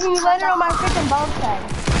 Casim, you landed on my freaking bounce pad.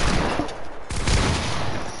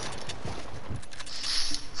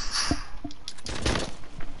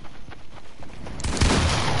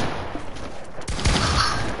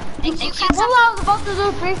 Well, I was about to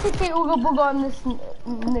do 360 Ooga Booga on this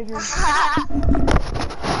nigga.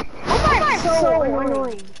 That's so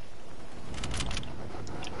annoying.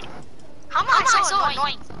 How am I so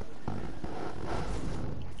annoying?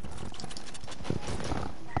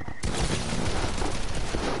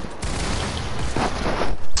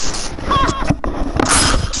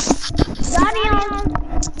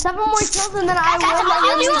 Seven more kills and then I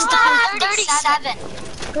You win. still have 37.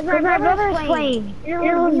 Because my brother's playing. It was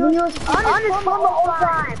on his phone the whole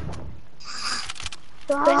time.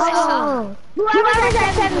 Oh. Whoever's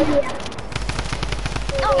at 70.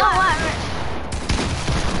 No, what?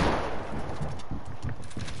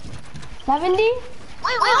 70? Wait,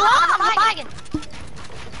 I'm lagging.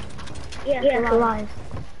 Yeah, it's alive.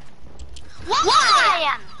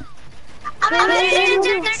 Why? I'm at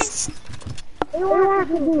 30. We won't have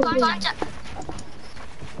to do it.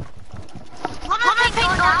 One of my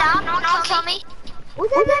ping go down, no one kill me.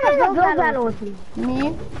 Who's in a build battle with you?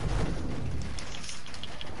 Me?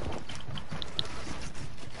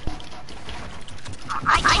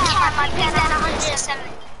 I can't, my ping's at 170.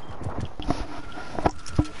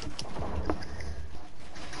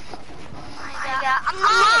 I'm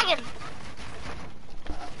lagging.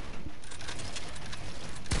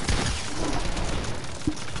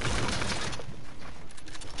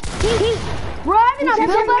 We're having a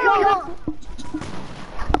build battle.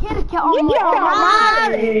 Get a kill. Oh my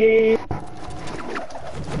god.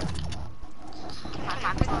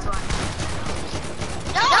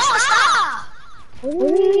 No, stop!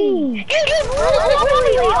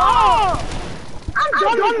 I'm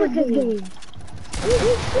done with this game.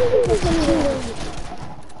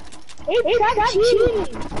 It's cheating.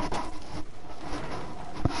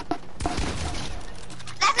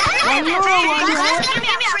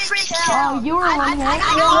 Oh, you were one hit. No, I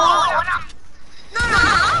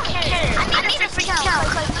don't care. I need a free kill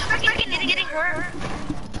because I'm freaking getting hurt.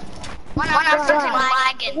 When I'm freaking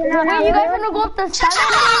lagging. Wait, you guys wanna go up the Shut side?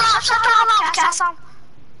 up, Castle.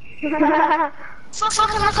 So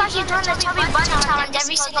fucking look like you're doing the chubby bunny challenge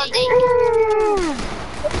every single day.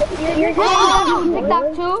 TikTok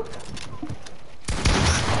too.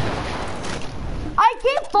 I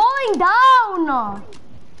keep falling down.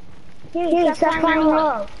 Hey, stop flying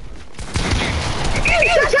low.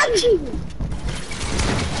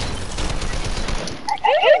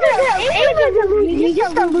 Abe's a loser. He's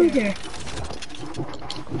just a loser.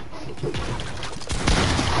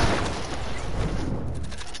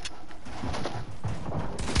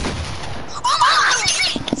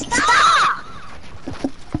 Stop!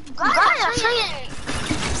 God, I'm freaking...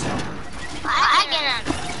 I get it.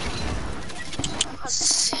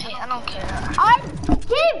 I don't care.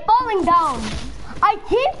 I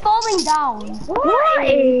keep falling down. What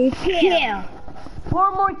a kill.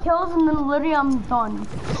 4 more kills and then literally I'm done.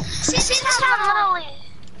 See, that's not literally...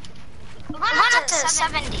 Run up to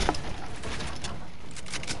 70.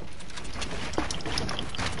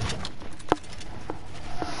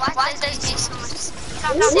 this makes so much sense.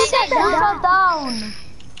 Come Shut down.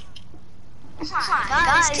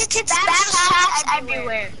 Guys, kids battle traps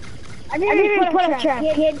everywhere. I didn't even put a trap,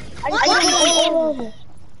 kid. I just put it all over.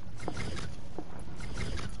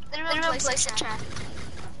 Literally place a trap.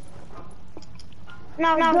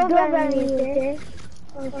 No, don't grab me, okay?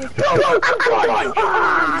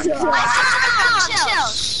 Chill.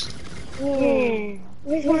 Yeah.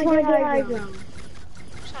 Which one do I go?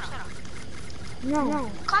 Shut up. No.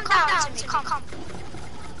 Calm down to me. Calm.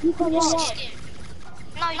 You come You're on. scared.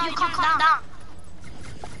 No, you calm down.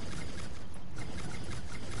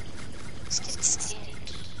 Scared.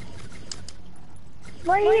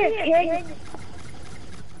 Right here, kid.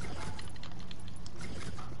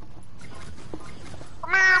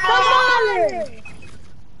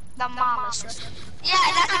 The mom is yeah,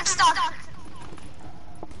 that's stuck.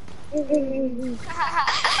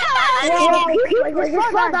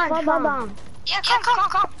 Fall down. Yeah,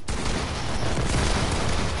 come.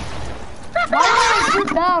 Why didn't it shoot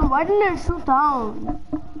down? Why didn't it shoot down?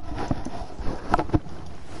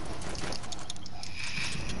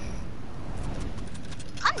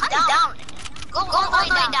 I'm down. Go all the way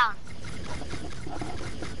down.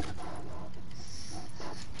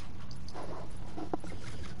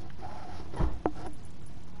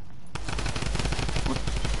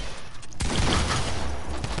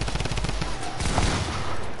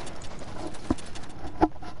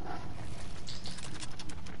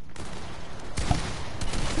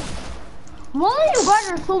 Why you guys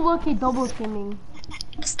are so lucky double teaming?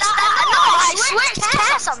 Stop! No, I swear it's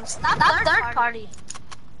Tassom. Stop third party.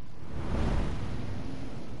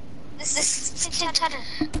 This is cheddar.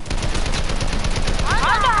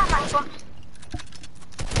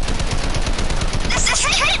 This is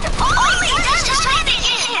hit! Oh my gosh, just trying to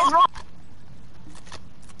hit him!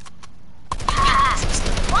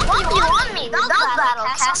 One me, without battle,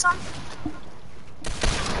 Tassom.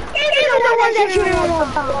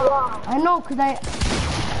 I know, cause I.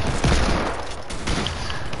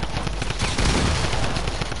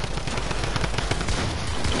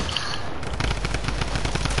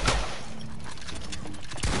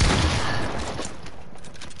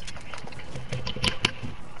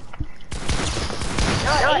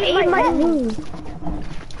 He might lose.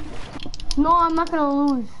 No, I'm not gonna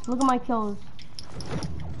lose. Look at my kills.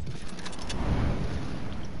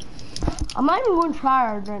 I'm not even going try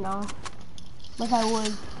hard right now. Like I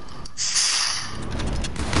would.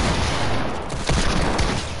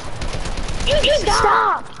 You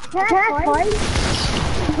stop! That's fine.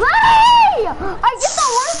 Hey! I get the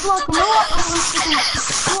worst luck. You know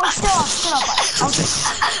what? Shut up.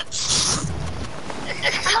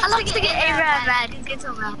 I like to get A-Rad mad. He's getting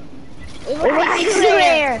so mad. I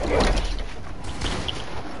swear.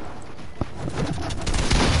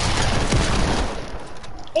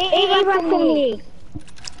 A-Rad for me.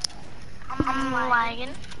 I'm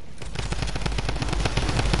lagging.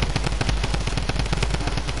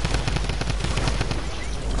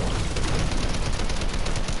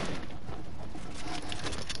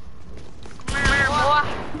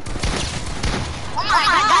 Oh my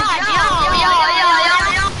god,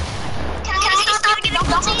 yo. Can I stop getting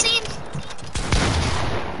double team?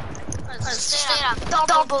 Straight up,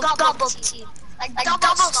 double team. Like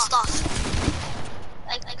double stuff.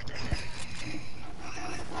 Like.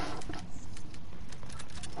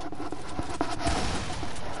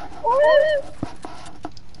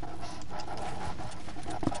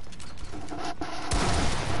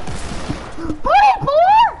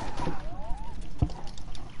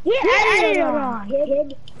 Kid.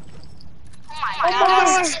 Oh my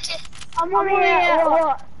god. I'm over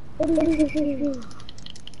here.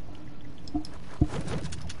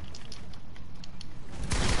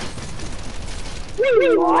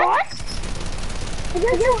 Wait, what?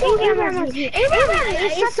 Abraham is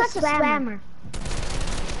such a spammer.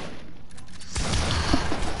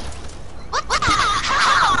 What?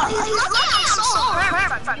 How? He's looking so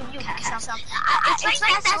hurt from you, Cassim. It's like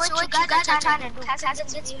that's what you guys are trying to do. Cassim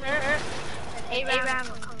gets hurt, and Abraham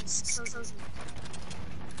comes.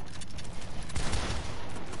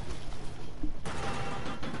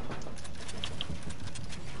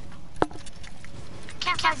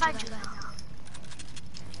 Can't find you now.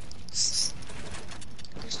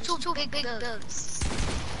 There's two big builds.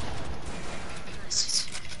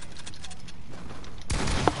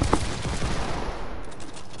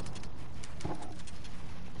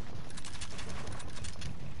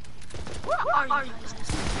 Where are you guys?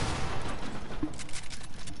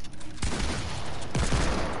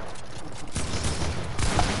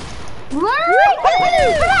 Literally,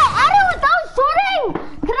 can I add it without shooting?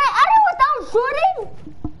 Can I add it without shooting?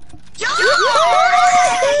 Yo!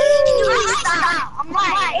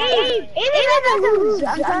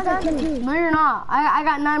 not. I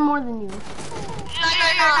got 9 more than you. No.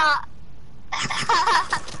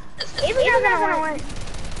 Even though I want.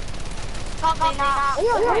 Probably not.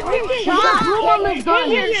 Shot. Blue on this gun.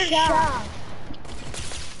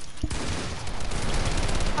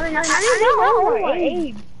 I don't know.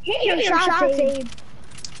 Abe. Hit your shots, Abe.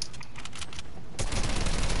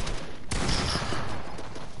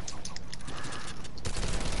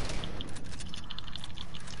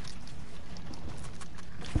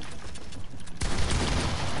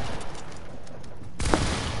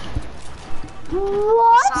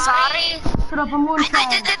 What? Sorry. Shut up, I'm going to I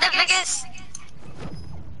did the biggest.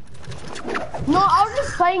 No, I was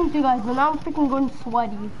just playing with you guys, but now I'm freaking going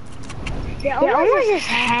sweaty. They're almost just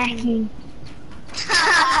hacking.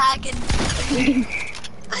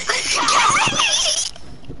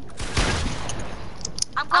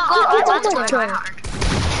 I'm going hard.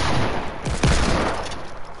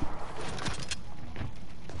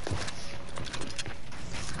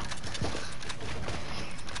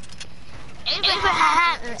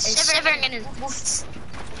 Abraham is shivering in his boots.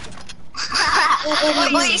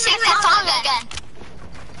 Wait, he sings that song again.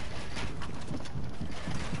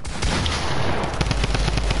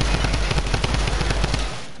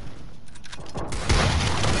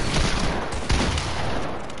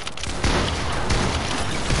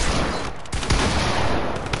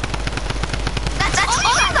 That's all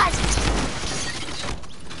you guys.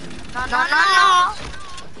 No.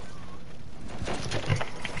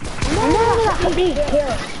 I'm being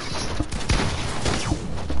killed.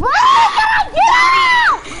 What? Get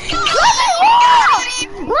out!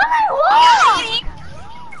 Let me walk!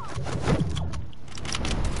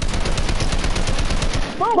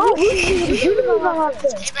 Whoa, you should have gone up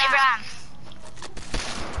there. Abraham.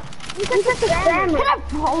 He's such a spammer.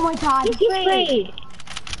 Oh my god. He's afraid.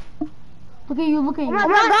 Look at you, look at you. Oh my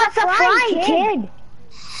god, stop flying, kid.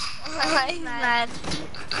 He's mad.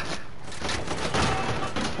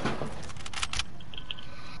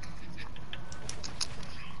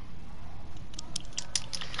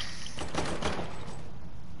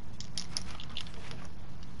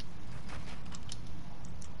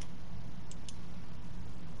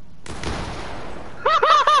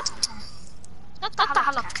 What the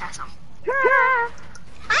hell up, Castle?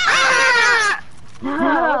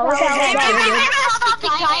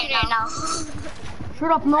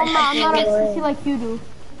 Shut up, no, I'm not a sissy like you do.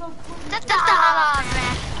 Get the hell out,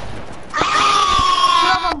 man.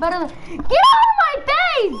 Shut up, I'm better than. Get out of my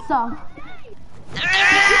face!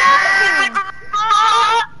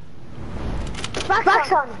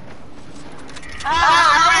 Box on.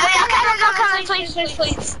 Okay,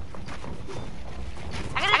 please.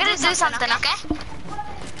 I gotta do something, okay?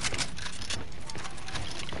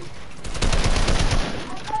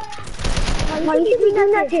 Why you should be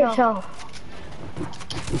doing that to yourself?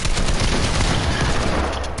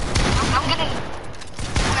 I'm gonna.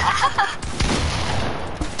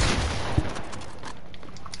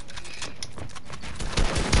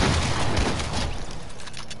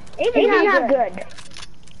 It's not good.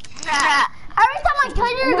 Every time I tell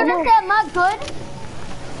you you're gonna say I'm not good.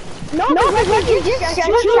 No, because you just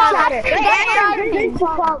shoot at it.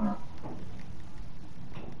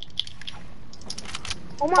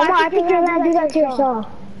 Oh my, I think you're gonna do that to yourself.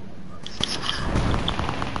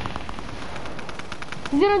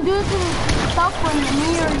 He's gonna do it to himself when me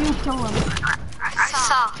or you kill him. I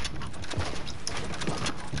saw.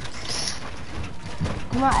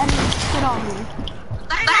 Do not edit shit on me.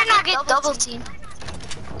 Better not get double teamed.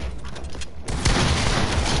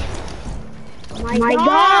 My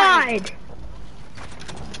God!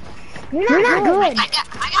 You're not good. I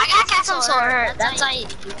got Castle so hurt. That's why you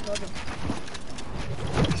killed him.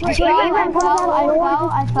 I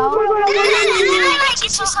fell. I get you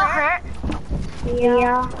so hurt.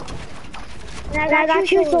 Yeah. And I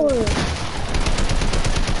got you so hurt.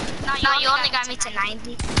 No, you only got me to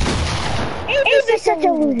 90. Abe is such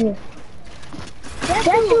a loser. That's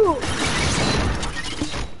you.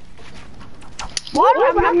 What?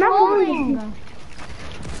 I'm I'm not not falling.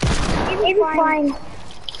 It's fine.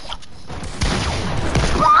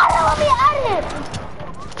 Let me edit.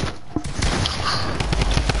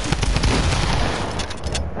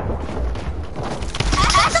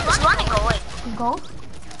 Castle's running away. Go.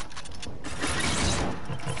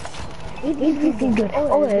 He's good.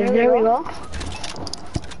 Oh, there we go.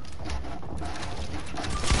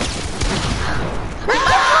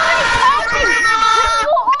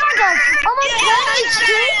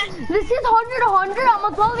 This is 100 I'm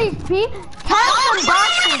gonna 12 HP. Cast some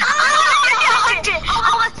boxes.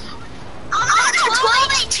 I'm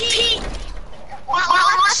 12 HP.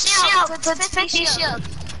 What's shield? Let's fix shield.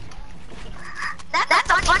 That's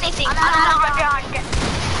the funny thing.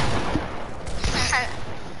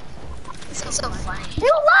 It's so funny.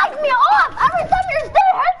 You locked me off! Every time your stick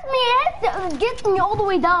hits me, it gets me all the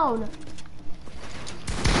way down.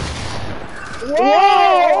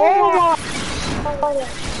 Whoa!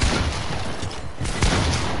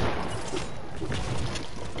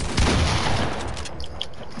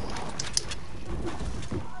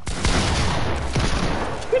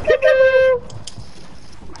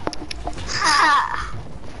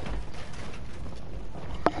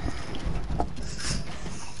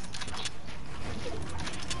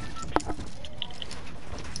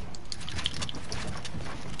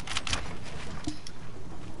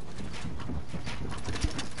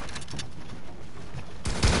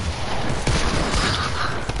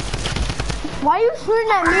 Why are you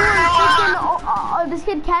shooting at me when freaking this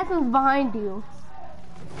kid Casson's behind you?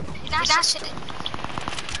 That's it.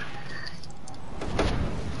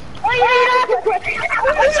 Oh yeah, we're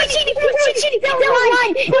cheating. That was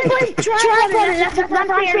mine. That's not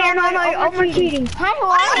fair. No, we're cheating. Hi,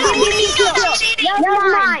 why? That was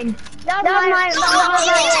mine. That was mine.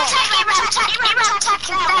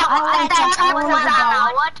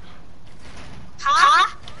 What? Huh?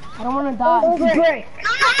 I don't want to die. No, don't go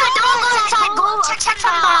inside. Go check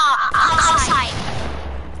from the outside.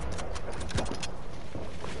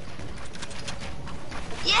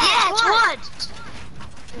 Yeah, it's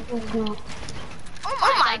wood.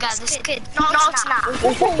 Oh my god, this kid. No, it's not.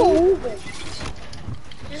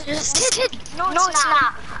 This kid. No, it's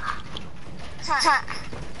not.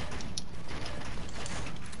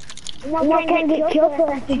 I can't get killed for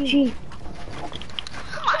SG.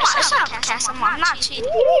 Shut up, Cass. I'm not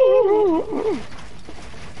cheating.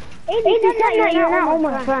 You're not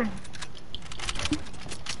almost fine.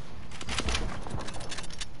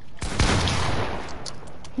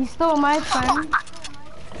 He's still my friend.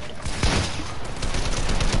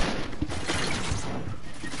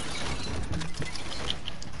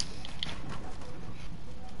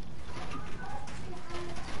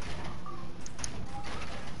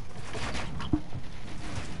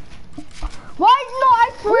 Why? No,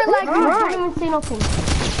 I swear, like, you don't even say nothing.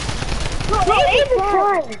 I'm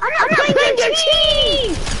not playing your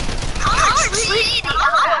team!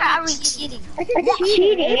 I'm cheating. It's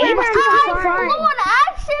cheating. I flew on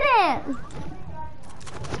accident!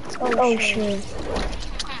 Oh shit.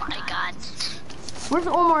 Oh my god. Where's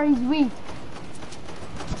Omar? He's weak.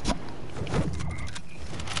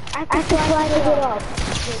 I can fly to get up.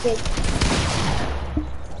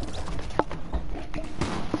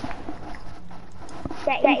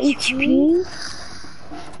 That HP?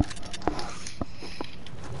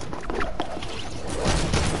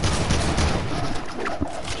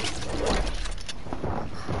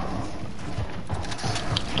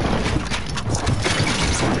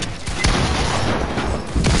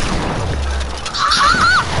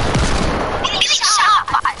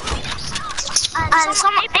 And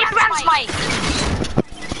some Abraham's mic.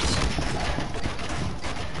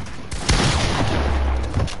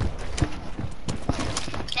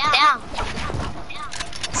 Down.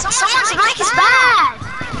 Someone's mic is bad.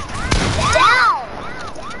 Down.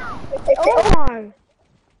 It's Omar.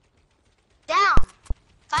 Down.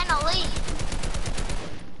 Finally.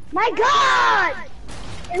 My god!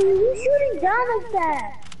 And you shooting down like that?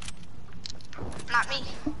 Not me.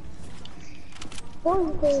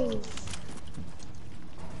 One thing.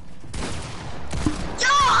 Yo,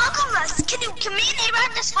 how come us? Can me and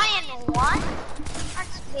Abraham just fight in one?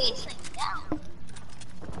 That's amazing. Down.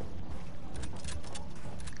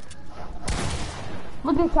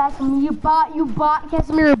 Look at Casimir, you bot,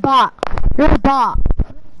 Casimir, you're a bot. You're a bot.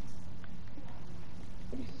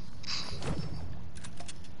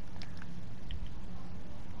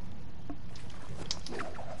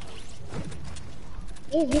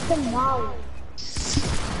 Hey, get the mouse.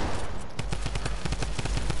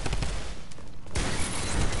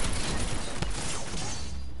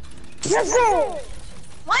 Let's go!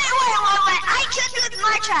 Wait, I killed you with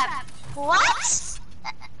my trap. What?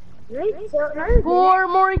 4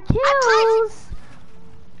 more kills.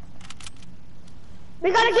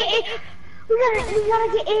 We gotta get Abe. We gotta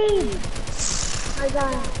get Abe. My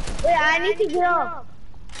god. Wait, I need to get up.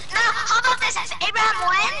 No, how about this? If Abraham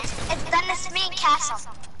wins, then it's me and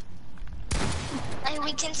Castle. Like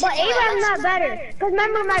we can. But Abraham's not better. Cause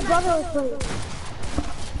remember my brother was playing.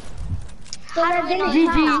 So that didn't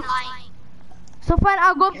GG. So fine,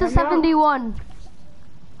 I'll go up to 71.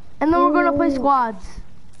 And then we're gonna play squads.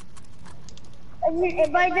 But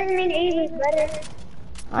it doesn't mean Abe is better.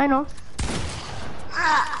 I know.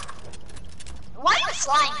 Why are you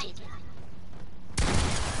flying?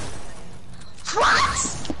 What?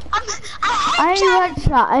 I I hit you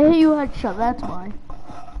headshot. I hit you headshot. That's why.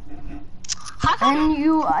 How come? And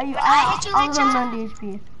you, I hit you was on headshot? 90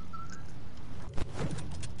 HP.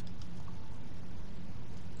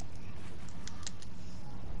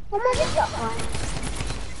 Oh my God.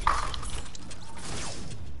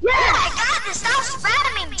 Yeah, I got this. Stop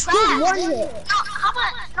spamming trash. Dude, one hit. No, how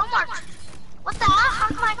about no more? What the hell? How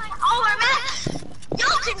come I? Oh, we're mad. Yo,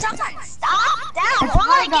 can someone stop that? That's why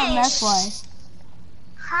I got messed by.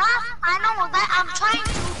 Huh? I know that. I'm trying to,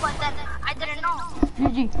 but then I didn't know.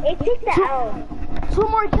 GG. Hey, take that out. 2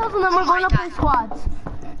 more kills and then we're going to play squads.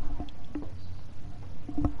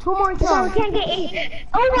 2 more kills. So we can't get 8.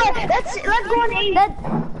 Oh my, let's go on 8.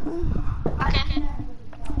 Okay.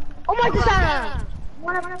 Oh my God.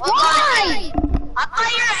 Why? I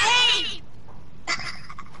thought you're 8.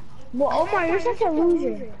 Well, Omar, you're such a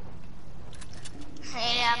loser.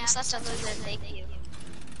 Hey, I'm such a loser. Thank you.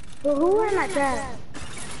 But who am I that?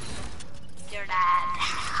 Your dad.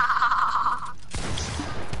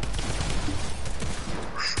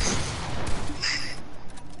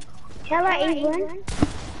 Shall I even?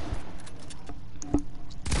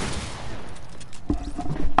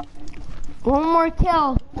 One more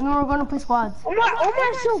kill and then we're going to play squads.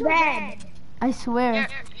 Omar's so bad. I swear.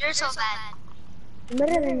 You're so bad.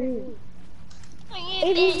 Better than me.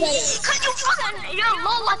 Cause you fucking, you're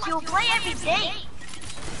low like you play every day.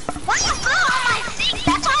 Why you go on my thing?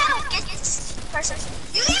 That's why I don't get this person.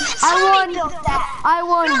 You even saw me build that. I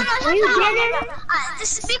won. No, you didn't?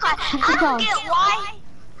 Just be quiet. I don't get why.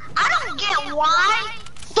 I don't get why.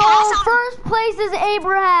 So first place is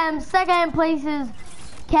Abraham, second place is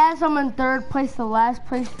Chasm, and third place, the last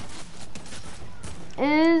place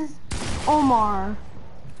is Omar.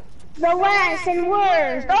 The last and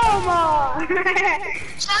worst. Omar.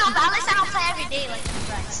 Shut up, at least I don't play every day like you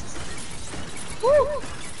guys.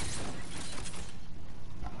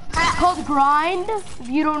 It's called Grind, if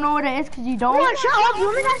you don't know what it is, because you don't. Omar, shut up. You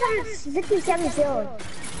only got 57 kills.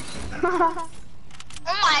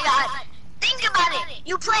 Oh my god. Think about it.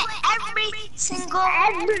 You play every single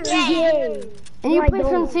game. And you play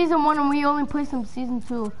some season 1 and we only play some season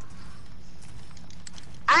 2.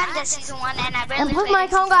 I'm the season 1 and I barely And plus my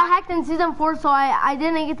account got hacked in season 4, so I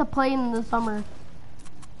didn't get to play in the summer.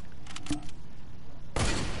 Oh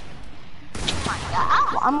my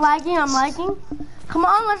god. I'm lagging. Come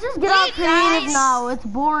on, let's just get out creative now. It's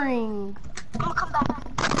boring. I'm gonna come back.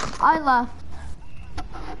 I left.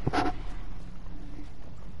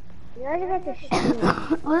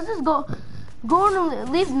 Let's just go and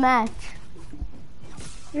leave match.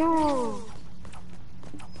 No.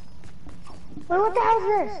 Wait, what the hell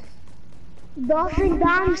is this? Dolphin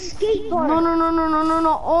Dom skateboard.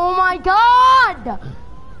 No. Oh my god!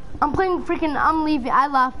 I'm playing freaking, I'm leaving. I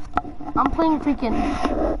left. I'm playing freaking.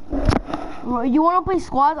 You wanna play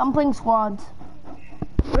squads? I'm playing squads.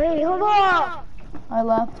 Wait, hold on. I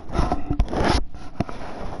left.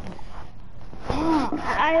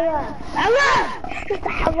 I left. Get the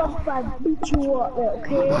hell up if I beat you up,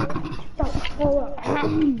 okay? Get the hell up.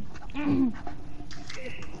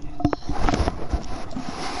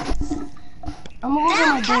 I'm gonna go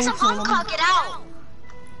Damn, to can my someone get out?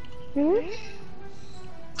 Hmm?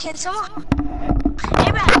 Can someone?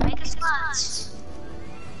 Abraham, make a squad.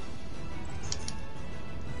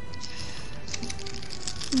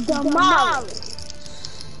 Demolish.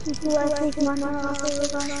 You remember Abraham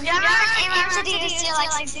said he could steal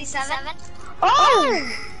like 67? Oh!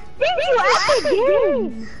 Thank you, Epic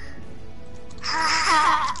Games!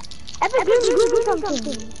 Epic Games gave me something.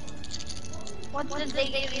 What did they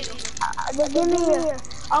give you? They gave me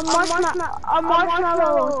a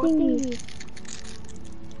marshmallow thingy.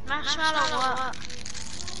 Marshmallow what?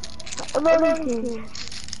 A loading screen.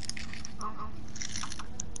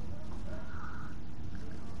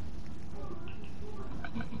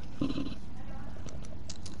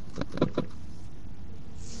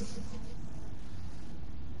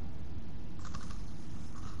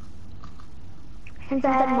 Since I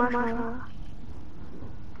had marshmallow.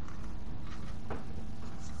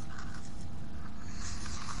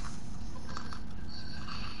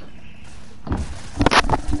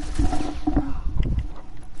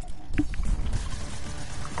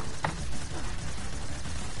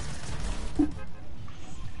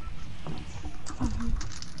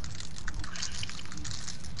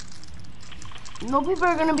 No people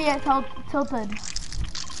are gonna be at Tilted.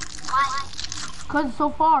 Why? Cause it's so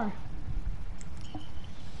far.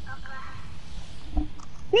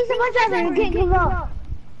 He's the bus driver, you can't give up.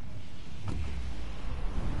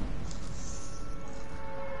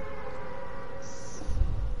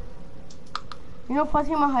 You know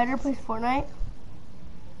Fatima Hyder plays Fortnite?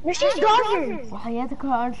 No, she's Dolphin. Well, yeah, the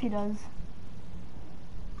car she does.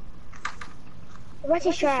 What's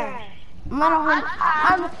your try? I'm not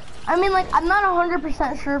 100. I mean, like, I'm not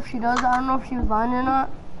 100% sure if she does. I don't know if she was lying or not.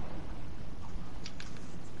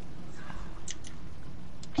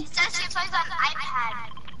 She says she plays on iPad.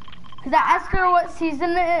 Cause I asked her what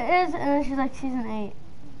season it is, and then she's like, season 8.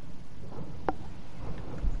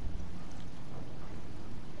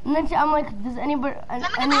 And then I'm like, does anybody,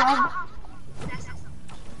 any other?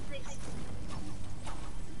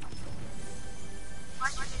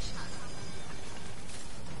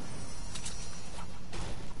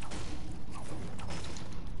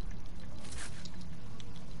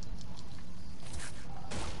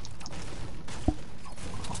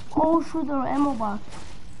 Oh shoot, the ammo box.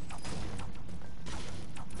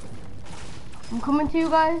 I'm coming to you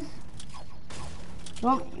guys.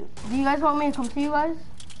 Do you guys want me to come to you guys?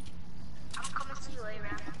 I'm coming to you,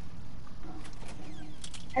 Abraham.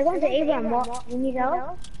 I want to Abraham. What? You need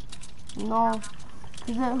help? No.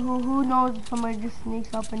 Cause who knows if somebody just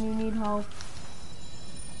sneaks up and you need help.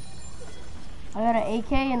 I got an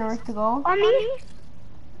AK and a wrist to go. On me?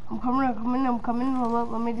 I'm coming. Hold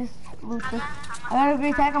up, let me just loot this. I got a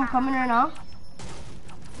great attack, I'm coming right now.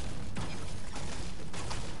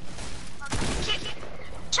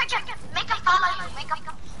 Check. Make him follow you.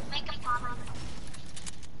 Make him follow you.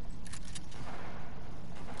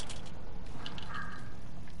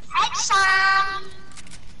 Headshot.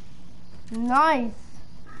 Nice.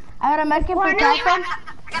 I got a medkit for Catherine.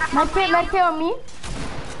 Medkit on me.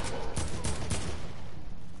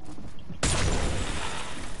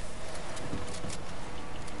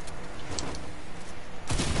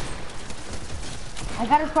 I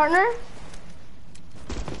got his partner.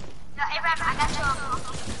 No, Abraham, I got you.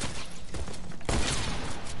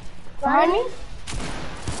 Behind me.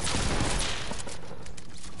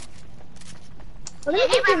 Look at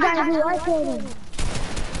this guy who I killed him.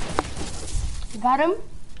 Got him.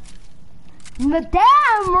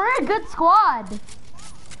 Damn, we're a good squad.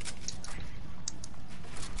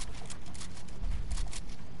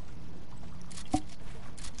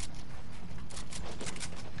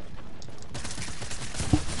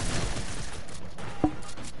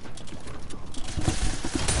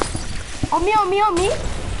 On me.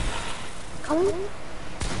 Come on.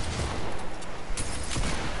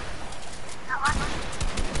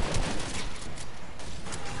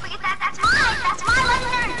 Look at that, that's my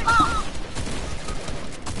legendary phone.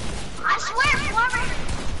 I swear, Flummer.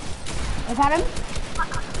 I got him.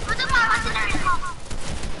 Look at my legendary phone.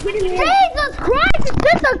 Jesus Christ, it's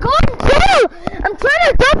just a gun too! I'm trying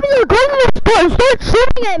to drop you a gun in this part and start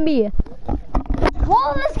shooting at me. Well,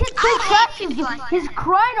 this kid's so crafty. He's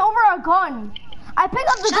crying over a gun. I picked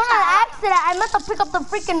up the gun on accident. I meant to pick up the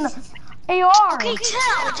freaking AR. Okay,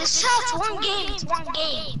 chill. Just chill. It's one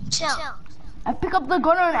game. Chill. I pick up the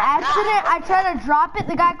gun on accident. I try to drop it.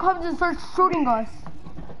 The guy comes and starts shooting us.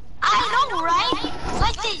 I know, right? It's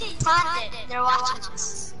like they planned it. They're watching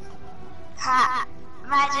us. Ha.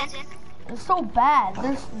 Imagine. It's so bad.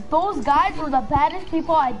 Those guys were the baddest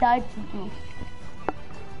people I died to.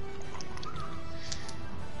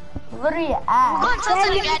 Literally ass.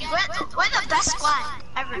 We're the best squad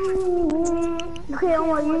ever. Okay, I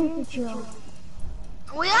want you to chill.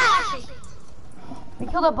 We are. We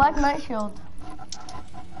killed a Black Knight shield.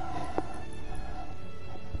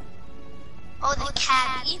 Oh, the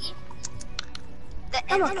cabbie.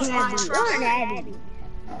 I'm a cabbie. You're an addy.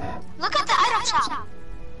 Look at the item shop.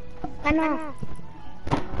 I know.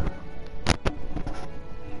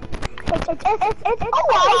 It's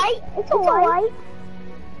alright. It's alright.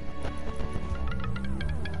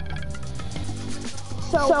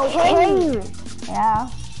 So hey. Yeah.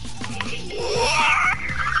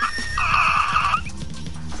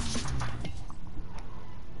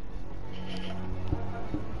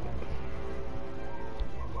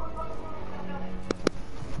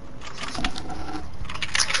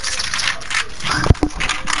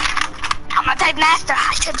 I'm a type master.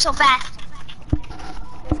 I type so bad.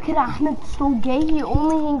 This kid Ahmed's so gay. He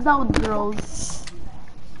only hangs out with girls.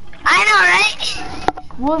 I know, right?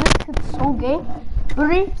 Well, this kid's so gay.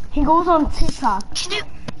 Literally, he goes on TikTok. Can you?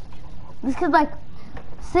 This kid's like,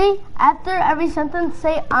 say, after every sentence,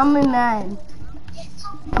 say, I'm a man.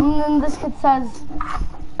 And then this kid says,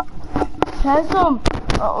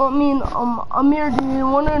 Amir, do you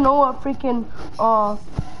want to know what freaking,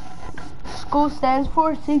 school stands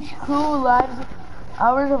for? 6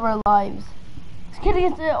 hours of our lives. This kid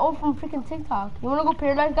gets it all from freaking TikTok. You want to go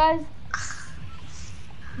paradise, guys?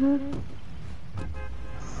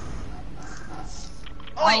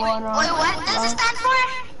 Wait, what does it stand for?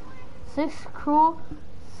 6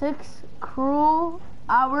 crew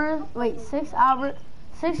hours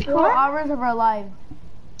of our lives.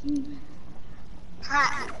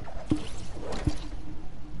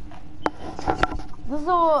 This is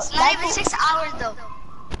It's not even 6 hours though.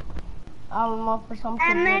 I don't know for some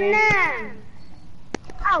And people. then,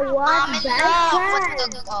 I want that.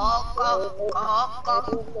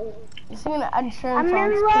 You're singing insurance I'm songs. in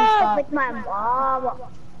Please love stop. with my mama.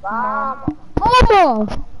 Mama.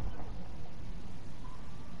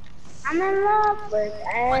 I'm in love with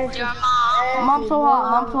Your mom. Mom's so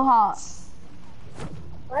hot. Mom's so hot.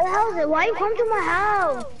 What the hell is it? Why you come to my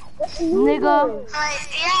house? What's the Nigga.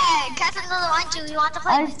 Yeah, Catherine doesn't want you. He wants to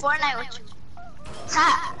play Fortnite with you.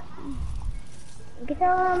 Stop. Get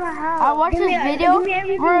out of my house. I watched Give this me video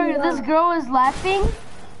everything where you this want. girl is laughing.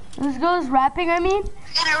 This girl is rapping, I mean. You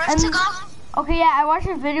got a rift to go? Okay, yeah, I watched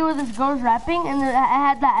this video where this girl's rapping and it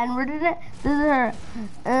had that N-word in it. This is her,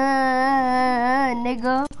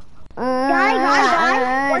 nigga. Guy,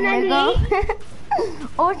 198.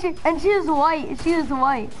 Oh, she is white. She is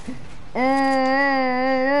white.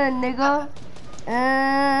 Nigga.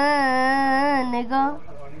 Nigga.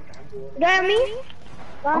 Got me?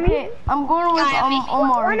 Got me? Okay, I'm going with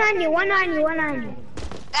Omar. 190, 190, 190.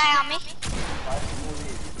 Guy on me.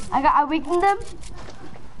 I weakened them.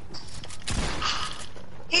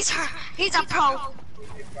 He's a pro.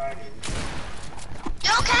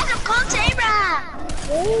 Yo, Catherine, call Tabra.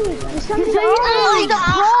 He's a pro,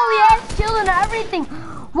 yeah, killing everything.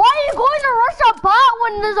 Why are you going to rush a bot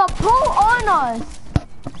when there's a pro on us?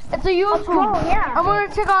 It's a YouTube. pro, yeah. I'm gonna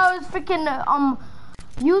check out his freaking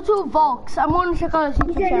YouTube Volks. I'm gonna check out his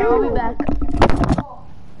YouTube channel. I'll be back.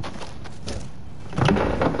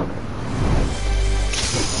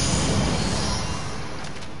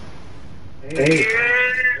 Hey.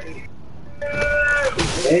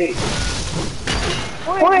 Hey.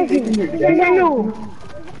 Where is he? General.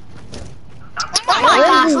 Oh my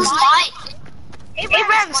God, who's white?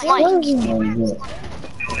 Abraham's white.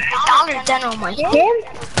 Dollar General Mike. Him?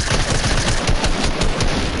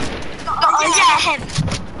 Oh yeah, him.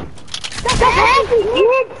 That's happy,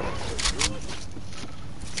 kid.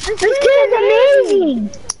 This kid is amazing.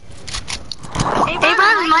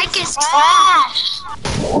 Abraham's mic is trash.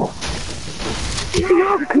 You know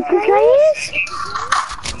how good this guy is?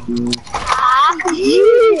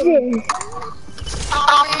 Jesus.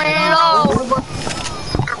 I'm low.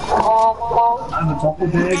 I'm a duffel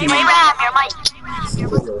bag. Abraham, your mic.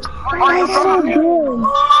 Oh, it's so good.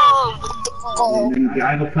 I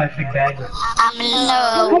have a plastic bag. I'm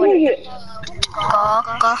low. What is it?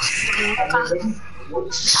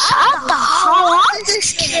 Shut the hell up,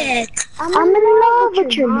 this kid. I'm in love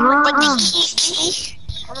with your mom.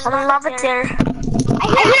 I'm in love with your. I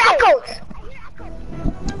hear echoes.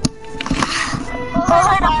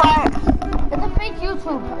 It's a fake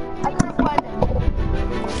YouTube. I couldn't find him.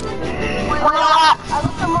 What? I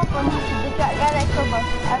looked him up on YouTube. The guy that killed us.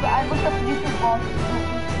 I looked up YouTube Volks.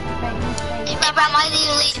 Abraham, why did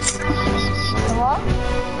you leave? Hello?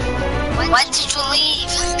 Why did you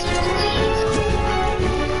leave?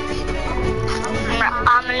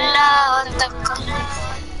 I'm in love with the.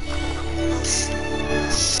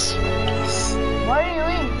 Why are you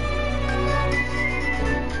leaving?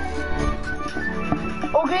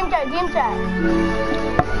 Oh, game chat.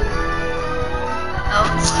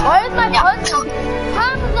 Why is my cousin?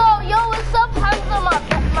 Hamza, yo, what's up, Hamza,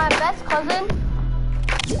 my best cousin?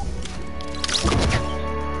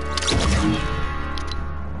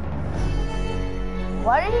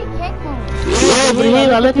 Why did he kick me?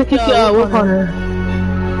 I let you kick you out, work on her.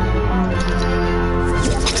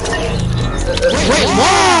 Wait,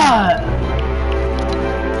 what?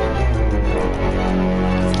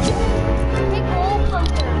 Kick old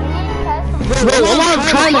something. We need to test him. Bro, I'm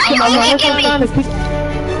trying to kick him. I'm trying to kick him.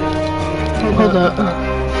 Hold up. No.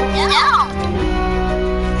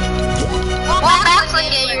 What backflip are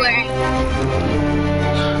you wearing?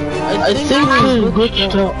 I think this is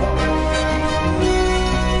glitched out.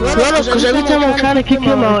 No, because every time I'm trying to kick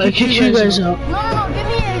him out, it kicks you guys out. No, give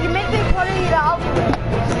me it. You make me part of the outfit.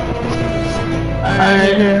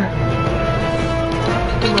 Alright, here.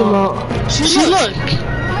 Kick him out. See, look. I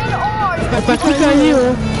mean, Omar. If I click on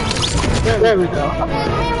you, there we go. Okay,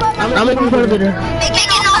 me and my I'm making part of it there. Make it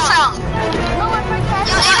also. No, my friend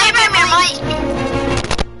Yo, Cass. Abraham, your mic.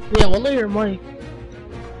 Yeah, one of your mic.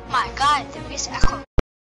 My God, there is echo.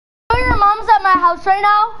 Oh, your mom's at my house right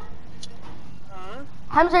now?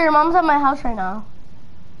 Hamza, your mom's at my house right now.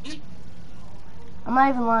 I'm not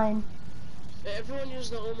even lying. Everyone use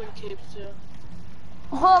the Omen cape too.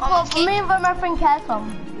 Hold up, me and my friend Cass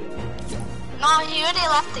home. No, he already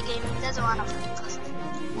left the game. He doesn't want to play with us.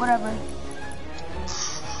 Whatever.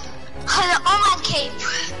 The Omen cape.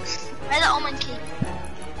 Where's the Omen cape?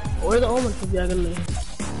 Where the Omen cape? Yeah, I can leave.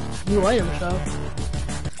 New item shop.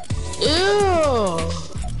 Ew!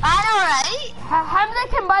 I know, right? Hamza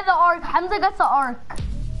can buy the arc. Hamza got the arc.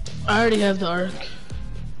 I already have the arc.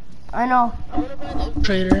 I know. I'm gonna buy the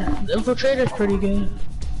infiltrator. The infiltrator's pretty good.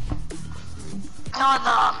 No,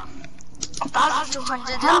 the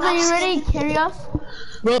 1,200. Hamza, you ready to carry us?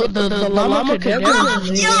 Bro, the llama could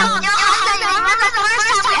definitely. Yo, remember the first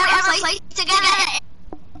time we ever played together?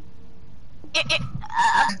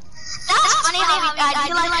 That was funny how we died.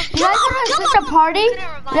 You You guys wanna switch a party? You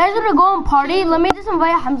guys wanna go and party? Let me just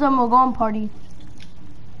invite Hamza and we'll go and party.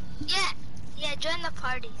 Yeah, join the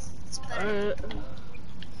party. It's better.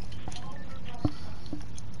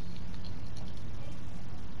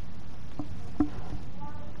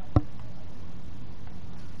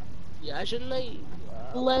 Yeah, I shouldn't lay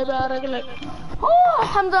about it. Oh,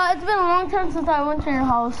 Hamza, it's been a long time since I went to your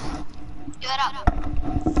house. Give it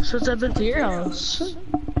up. Since I've been to your house.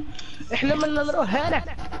 احنا بدنا نروح هنا.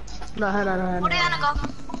 لا هنا. Where do you wanna go?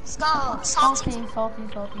 Let's go. Salty. Salty.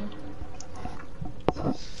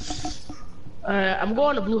 Alright, I'm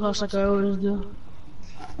going to Blue House like I always do.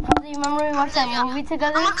 Hamza, you remember we watched that movie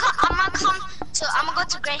together? I'm gonna go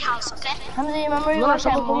to Grey House, okay? Hamza, you remember we No, watched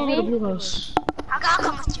that I'm going to movie? Blue House. I'll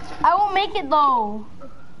come with you. I won't make it though.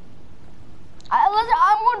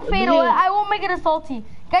 I'm going fatal. I won't make it a salty.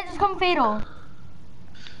 Guys, just come fatal.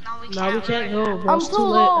 No, we can't go, bro. I'm It's too too low.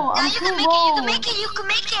 late. No, I'm you too can make low. it. You can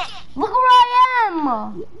make it. Look where I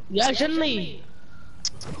am. Yeah, shouldn't we?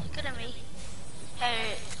 Good at me.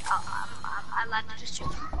 Hey, I like to just.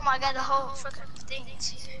 Oh my god, the whole freaking thing is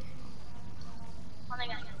here. Oh my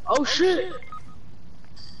god. Oh shit.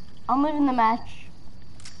 I'm leaving the match.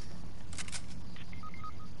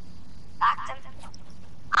 Knocked him.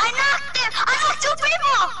 I knocked him. I knocked 2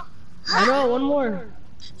 people. I know, one more.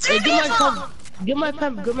 3 Hey, get my people. pump. Get my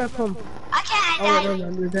pump. I can't. Oh, I died. no,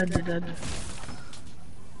 you're dead.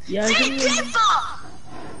 Yeah, 3 people.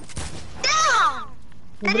 Damn.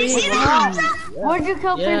 Did you see that, Hamza? Where'd you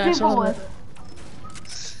kill 3 I people saw with?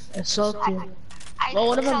 that. It's salty. Well,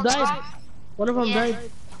 one of them killed died. One of them died.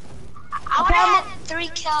 I would have had 3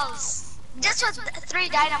 kills. This was 3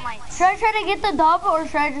 dynamites. Should I try to get the dub or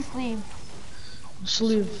should I just leave? Just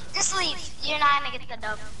leave. Just leave. You're not gonna get the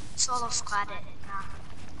dub. Solo squad it. Nah.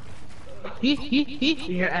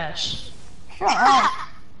 Your ass. Shut up.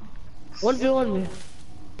 1v1 me.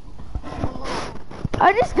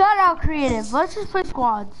 I just got out creative. Let's just play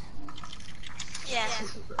squads. Yeah.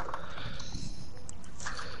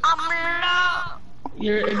 No.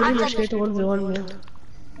 You're really scared to 1v1 me.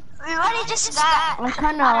 We already just got. I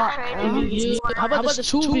kinda. How about this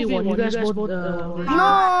 2v1? You guys both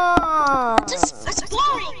No. It's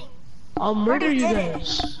boring. I'll murder you guys.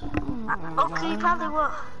 Okay, you probably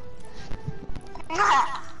will.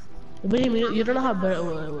 But you don't know how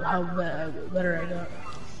better I got.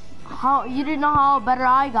 How you didn't know how better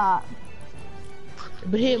I got.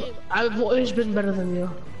 But him, I've always been better than you.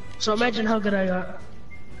 So imagine how good I got.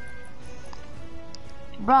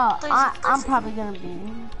 Bro, I'm probably gonna be.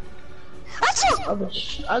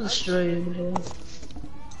 I'll destroy you, man.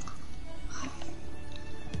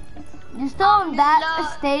 You're still in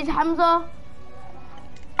that stage, Hamza?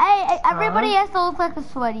 Hey, everybody has to look like a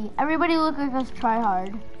sweaty. Everybody look like a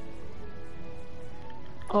tryhard.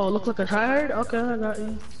 Oh, look like a tryhard? Okay, I got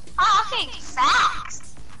you. Oh, okay,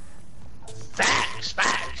 facts.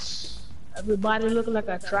 Facts. Everybody looking like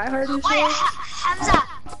a tryhard, you Wait, say? Hamza,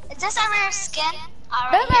 is this a rare skin?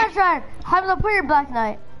 That's not a tryhard. Hamza, put your Black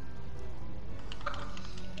Knight.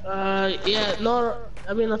 Yeah, no,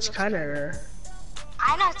 I mean, that's kinda rare.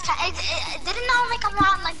 I know, it didn't know make them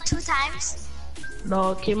out like 2 times.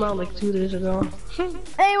 No, it came out like 2 days ago.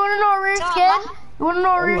 Hey, you wanna know a rare skin? You wanna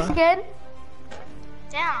know a rare skin?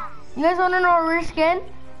 Damn. You guys wanna know a rare skin?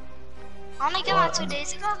 Only came out 2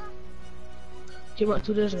 days ago? Came out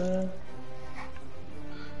 2 days ago.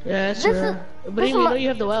 Yeah, that's rare. But even, you know you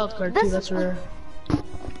have the wild card too, that's rare.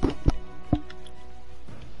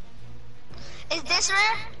 Is this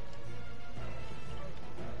rare?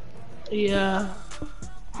 Yeah.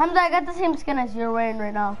 Hamza, I got the same skin as you're wearing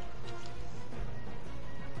right now.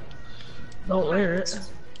 Don't wear it.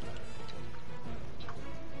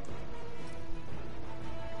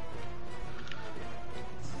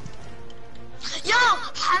 Yo,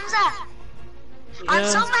 Hamza! I'm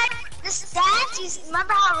so mad. This dance,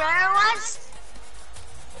 remember how rare it was?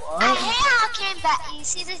 What? I hate how it came back. You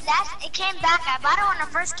see this dance? It came back. I bought it when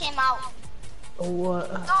it first came out. What?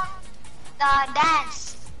 The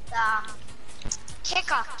dance. The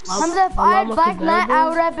kickoff. Hamza, if I had Black Knight, I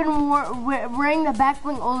would have been wearing the back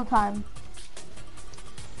bling all the time.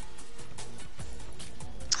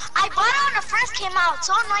 I bought it when it first came out. It's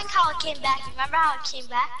so annoying how it came back. Remember how it came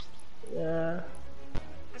back? Yeah.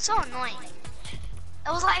 It's so annoying. It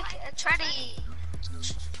was like a trendy,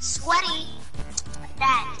 sweaty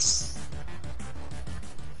dance.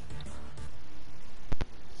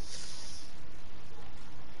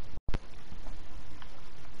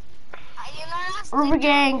 River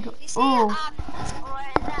gang. You see, Ooh.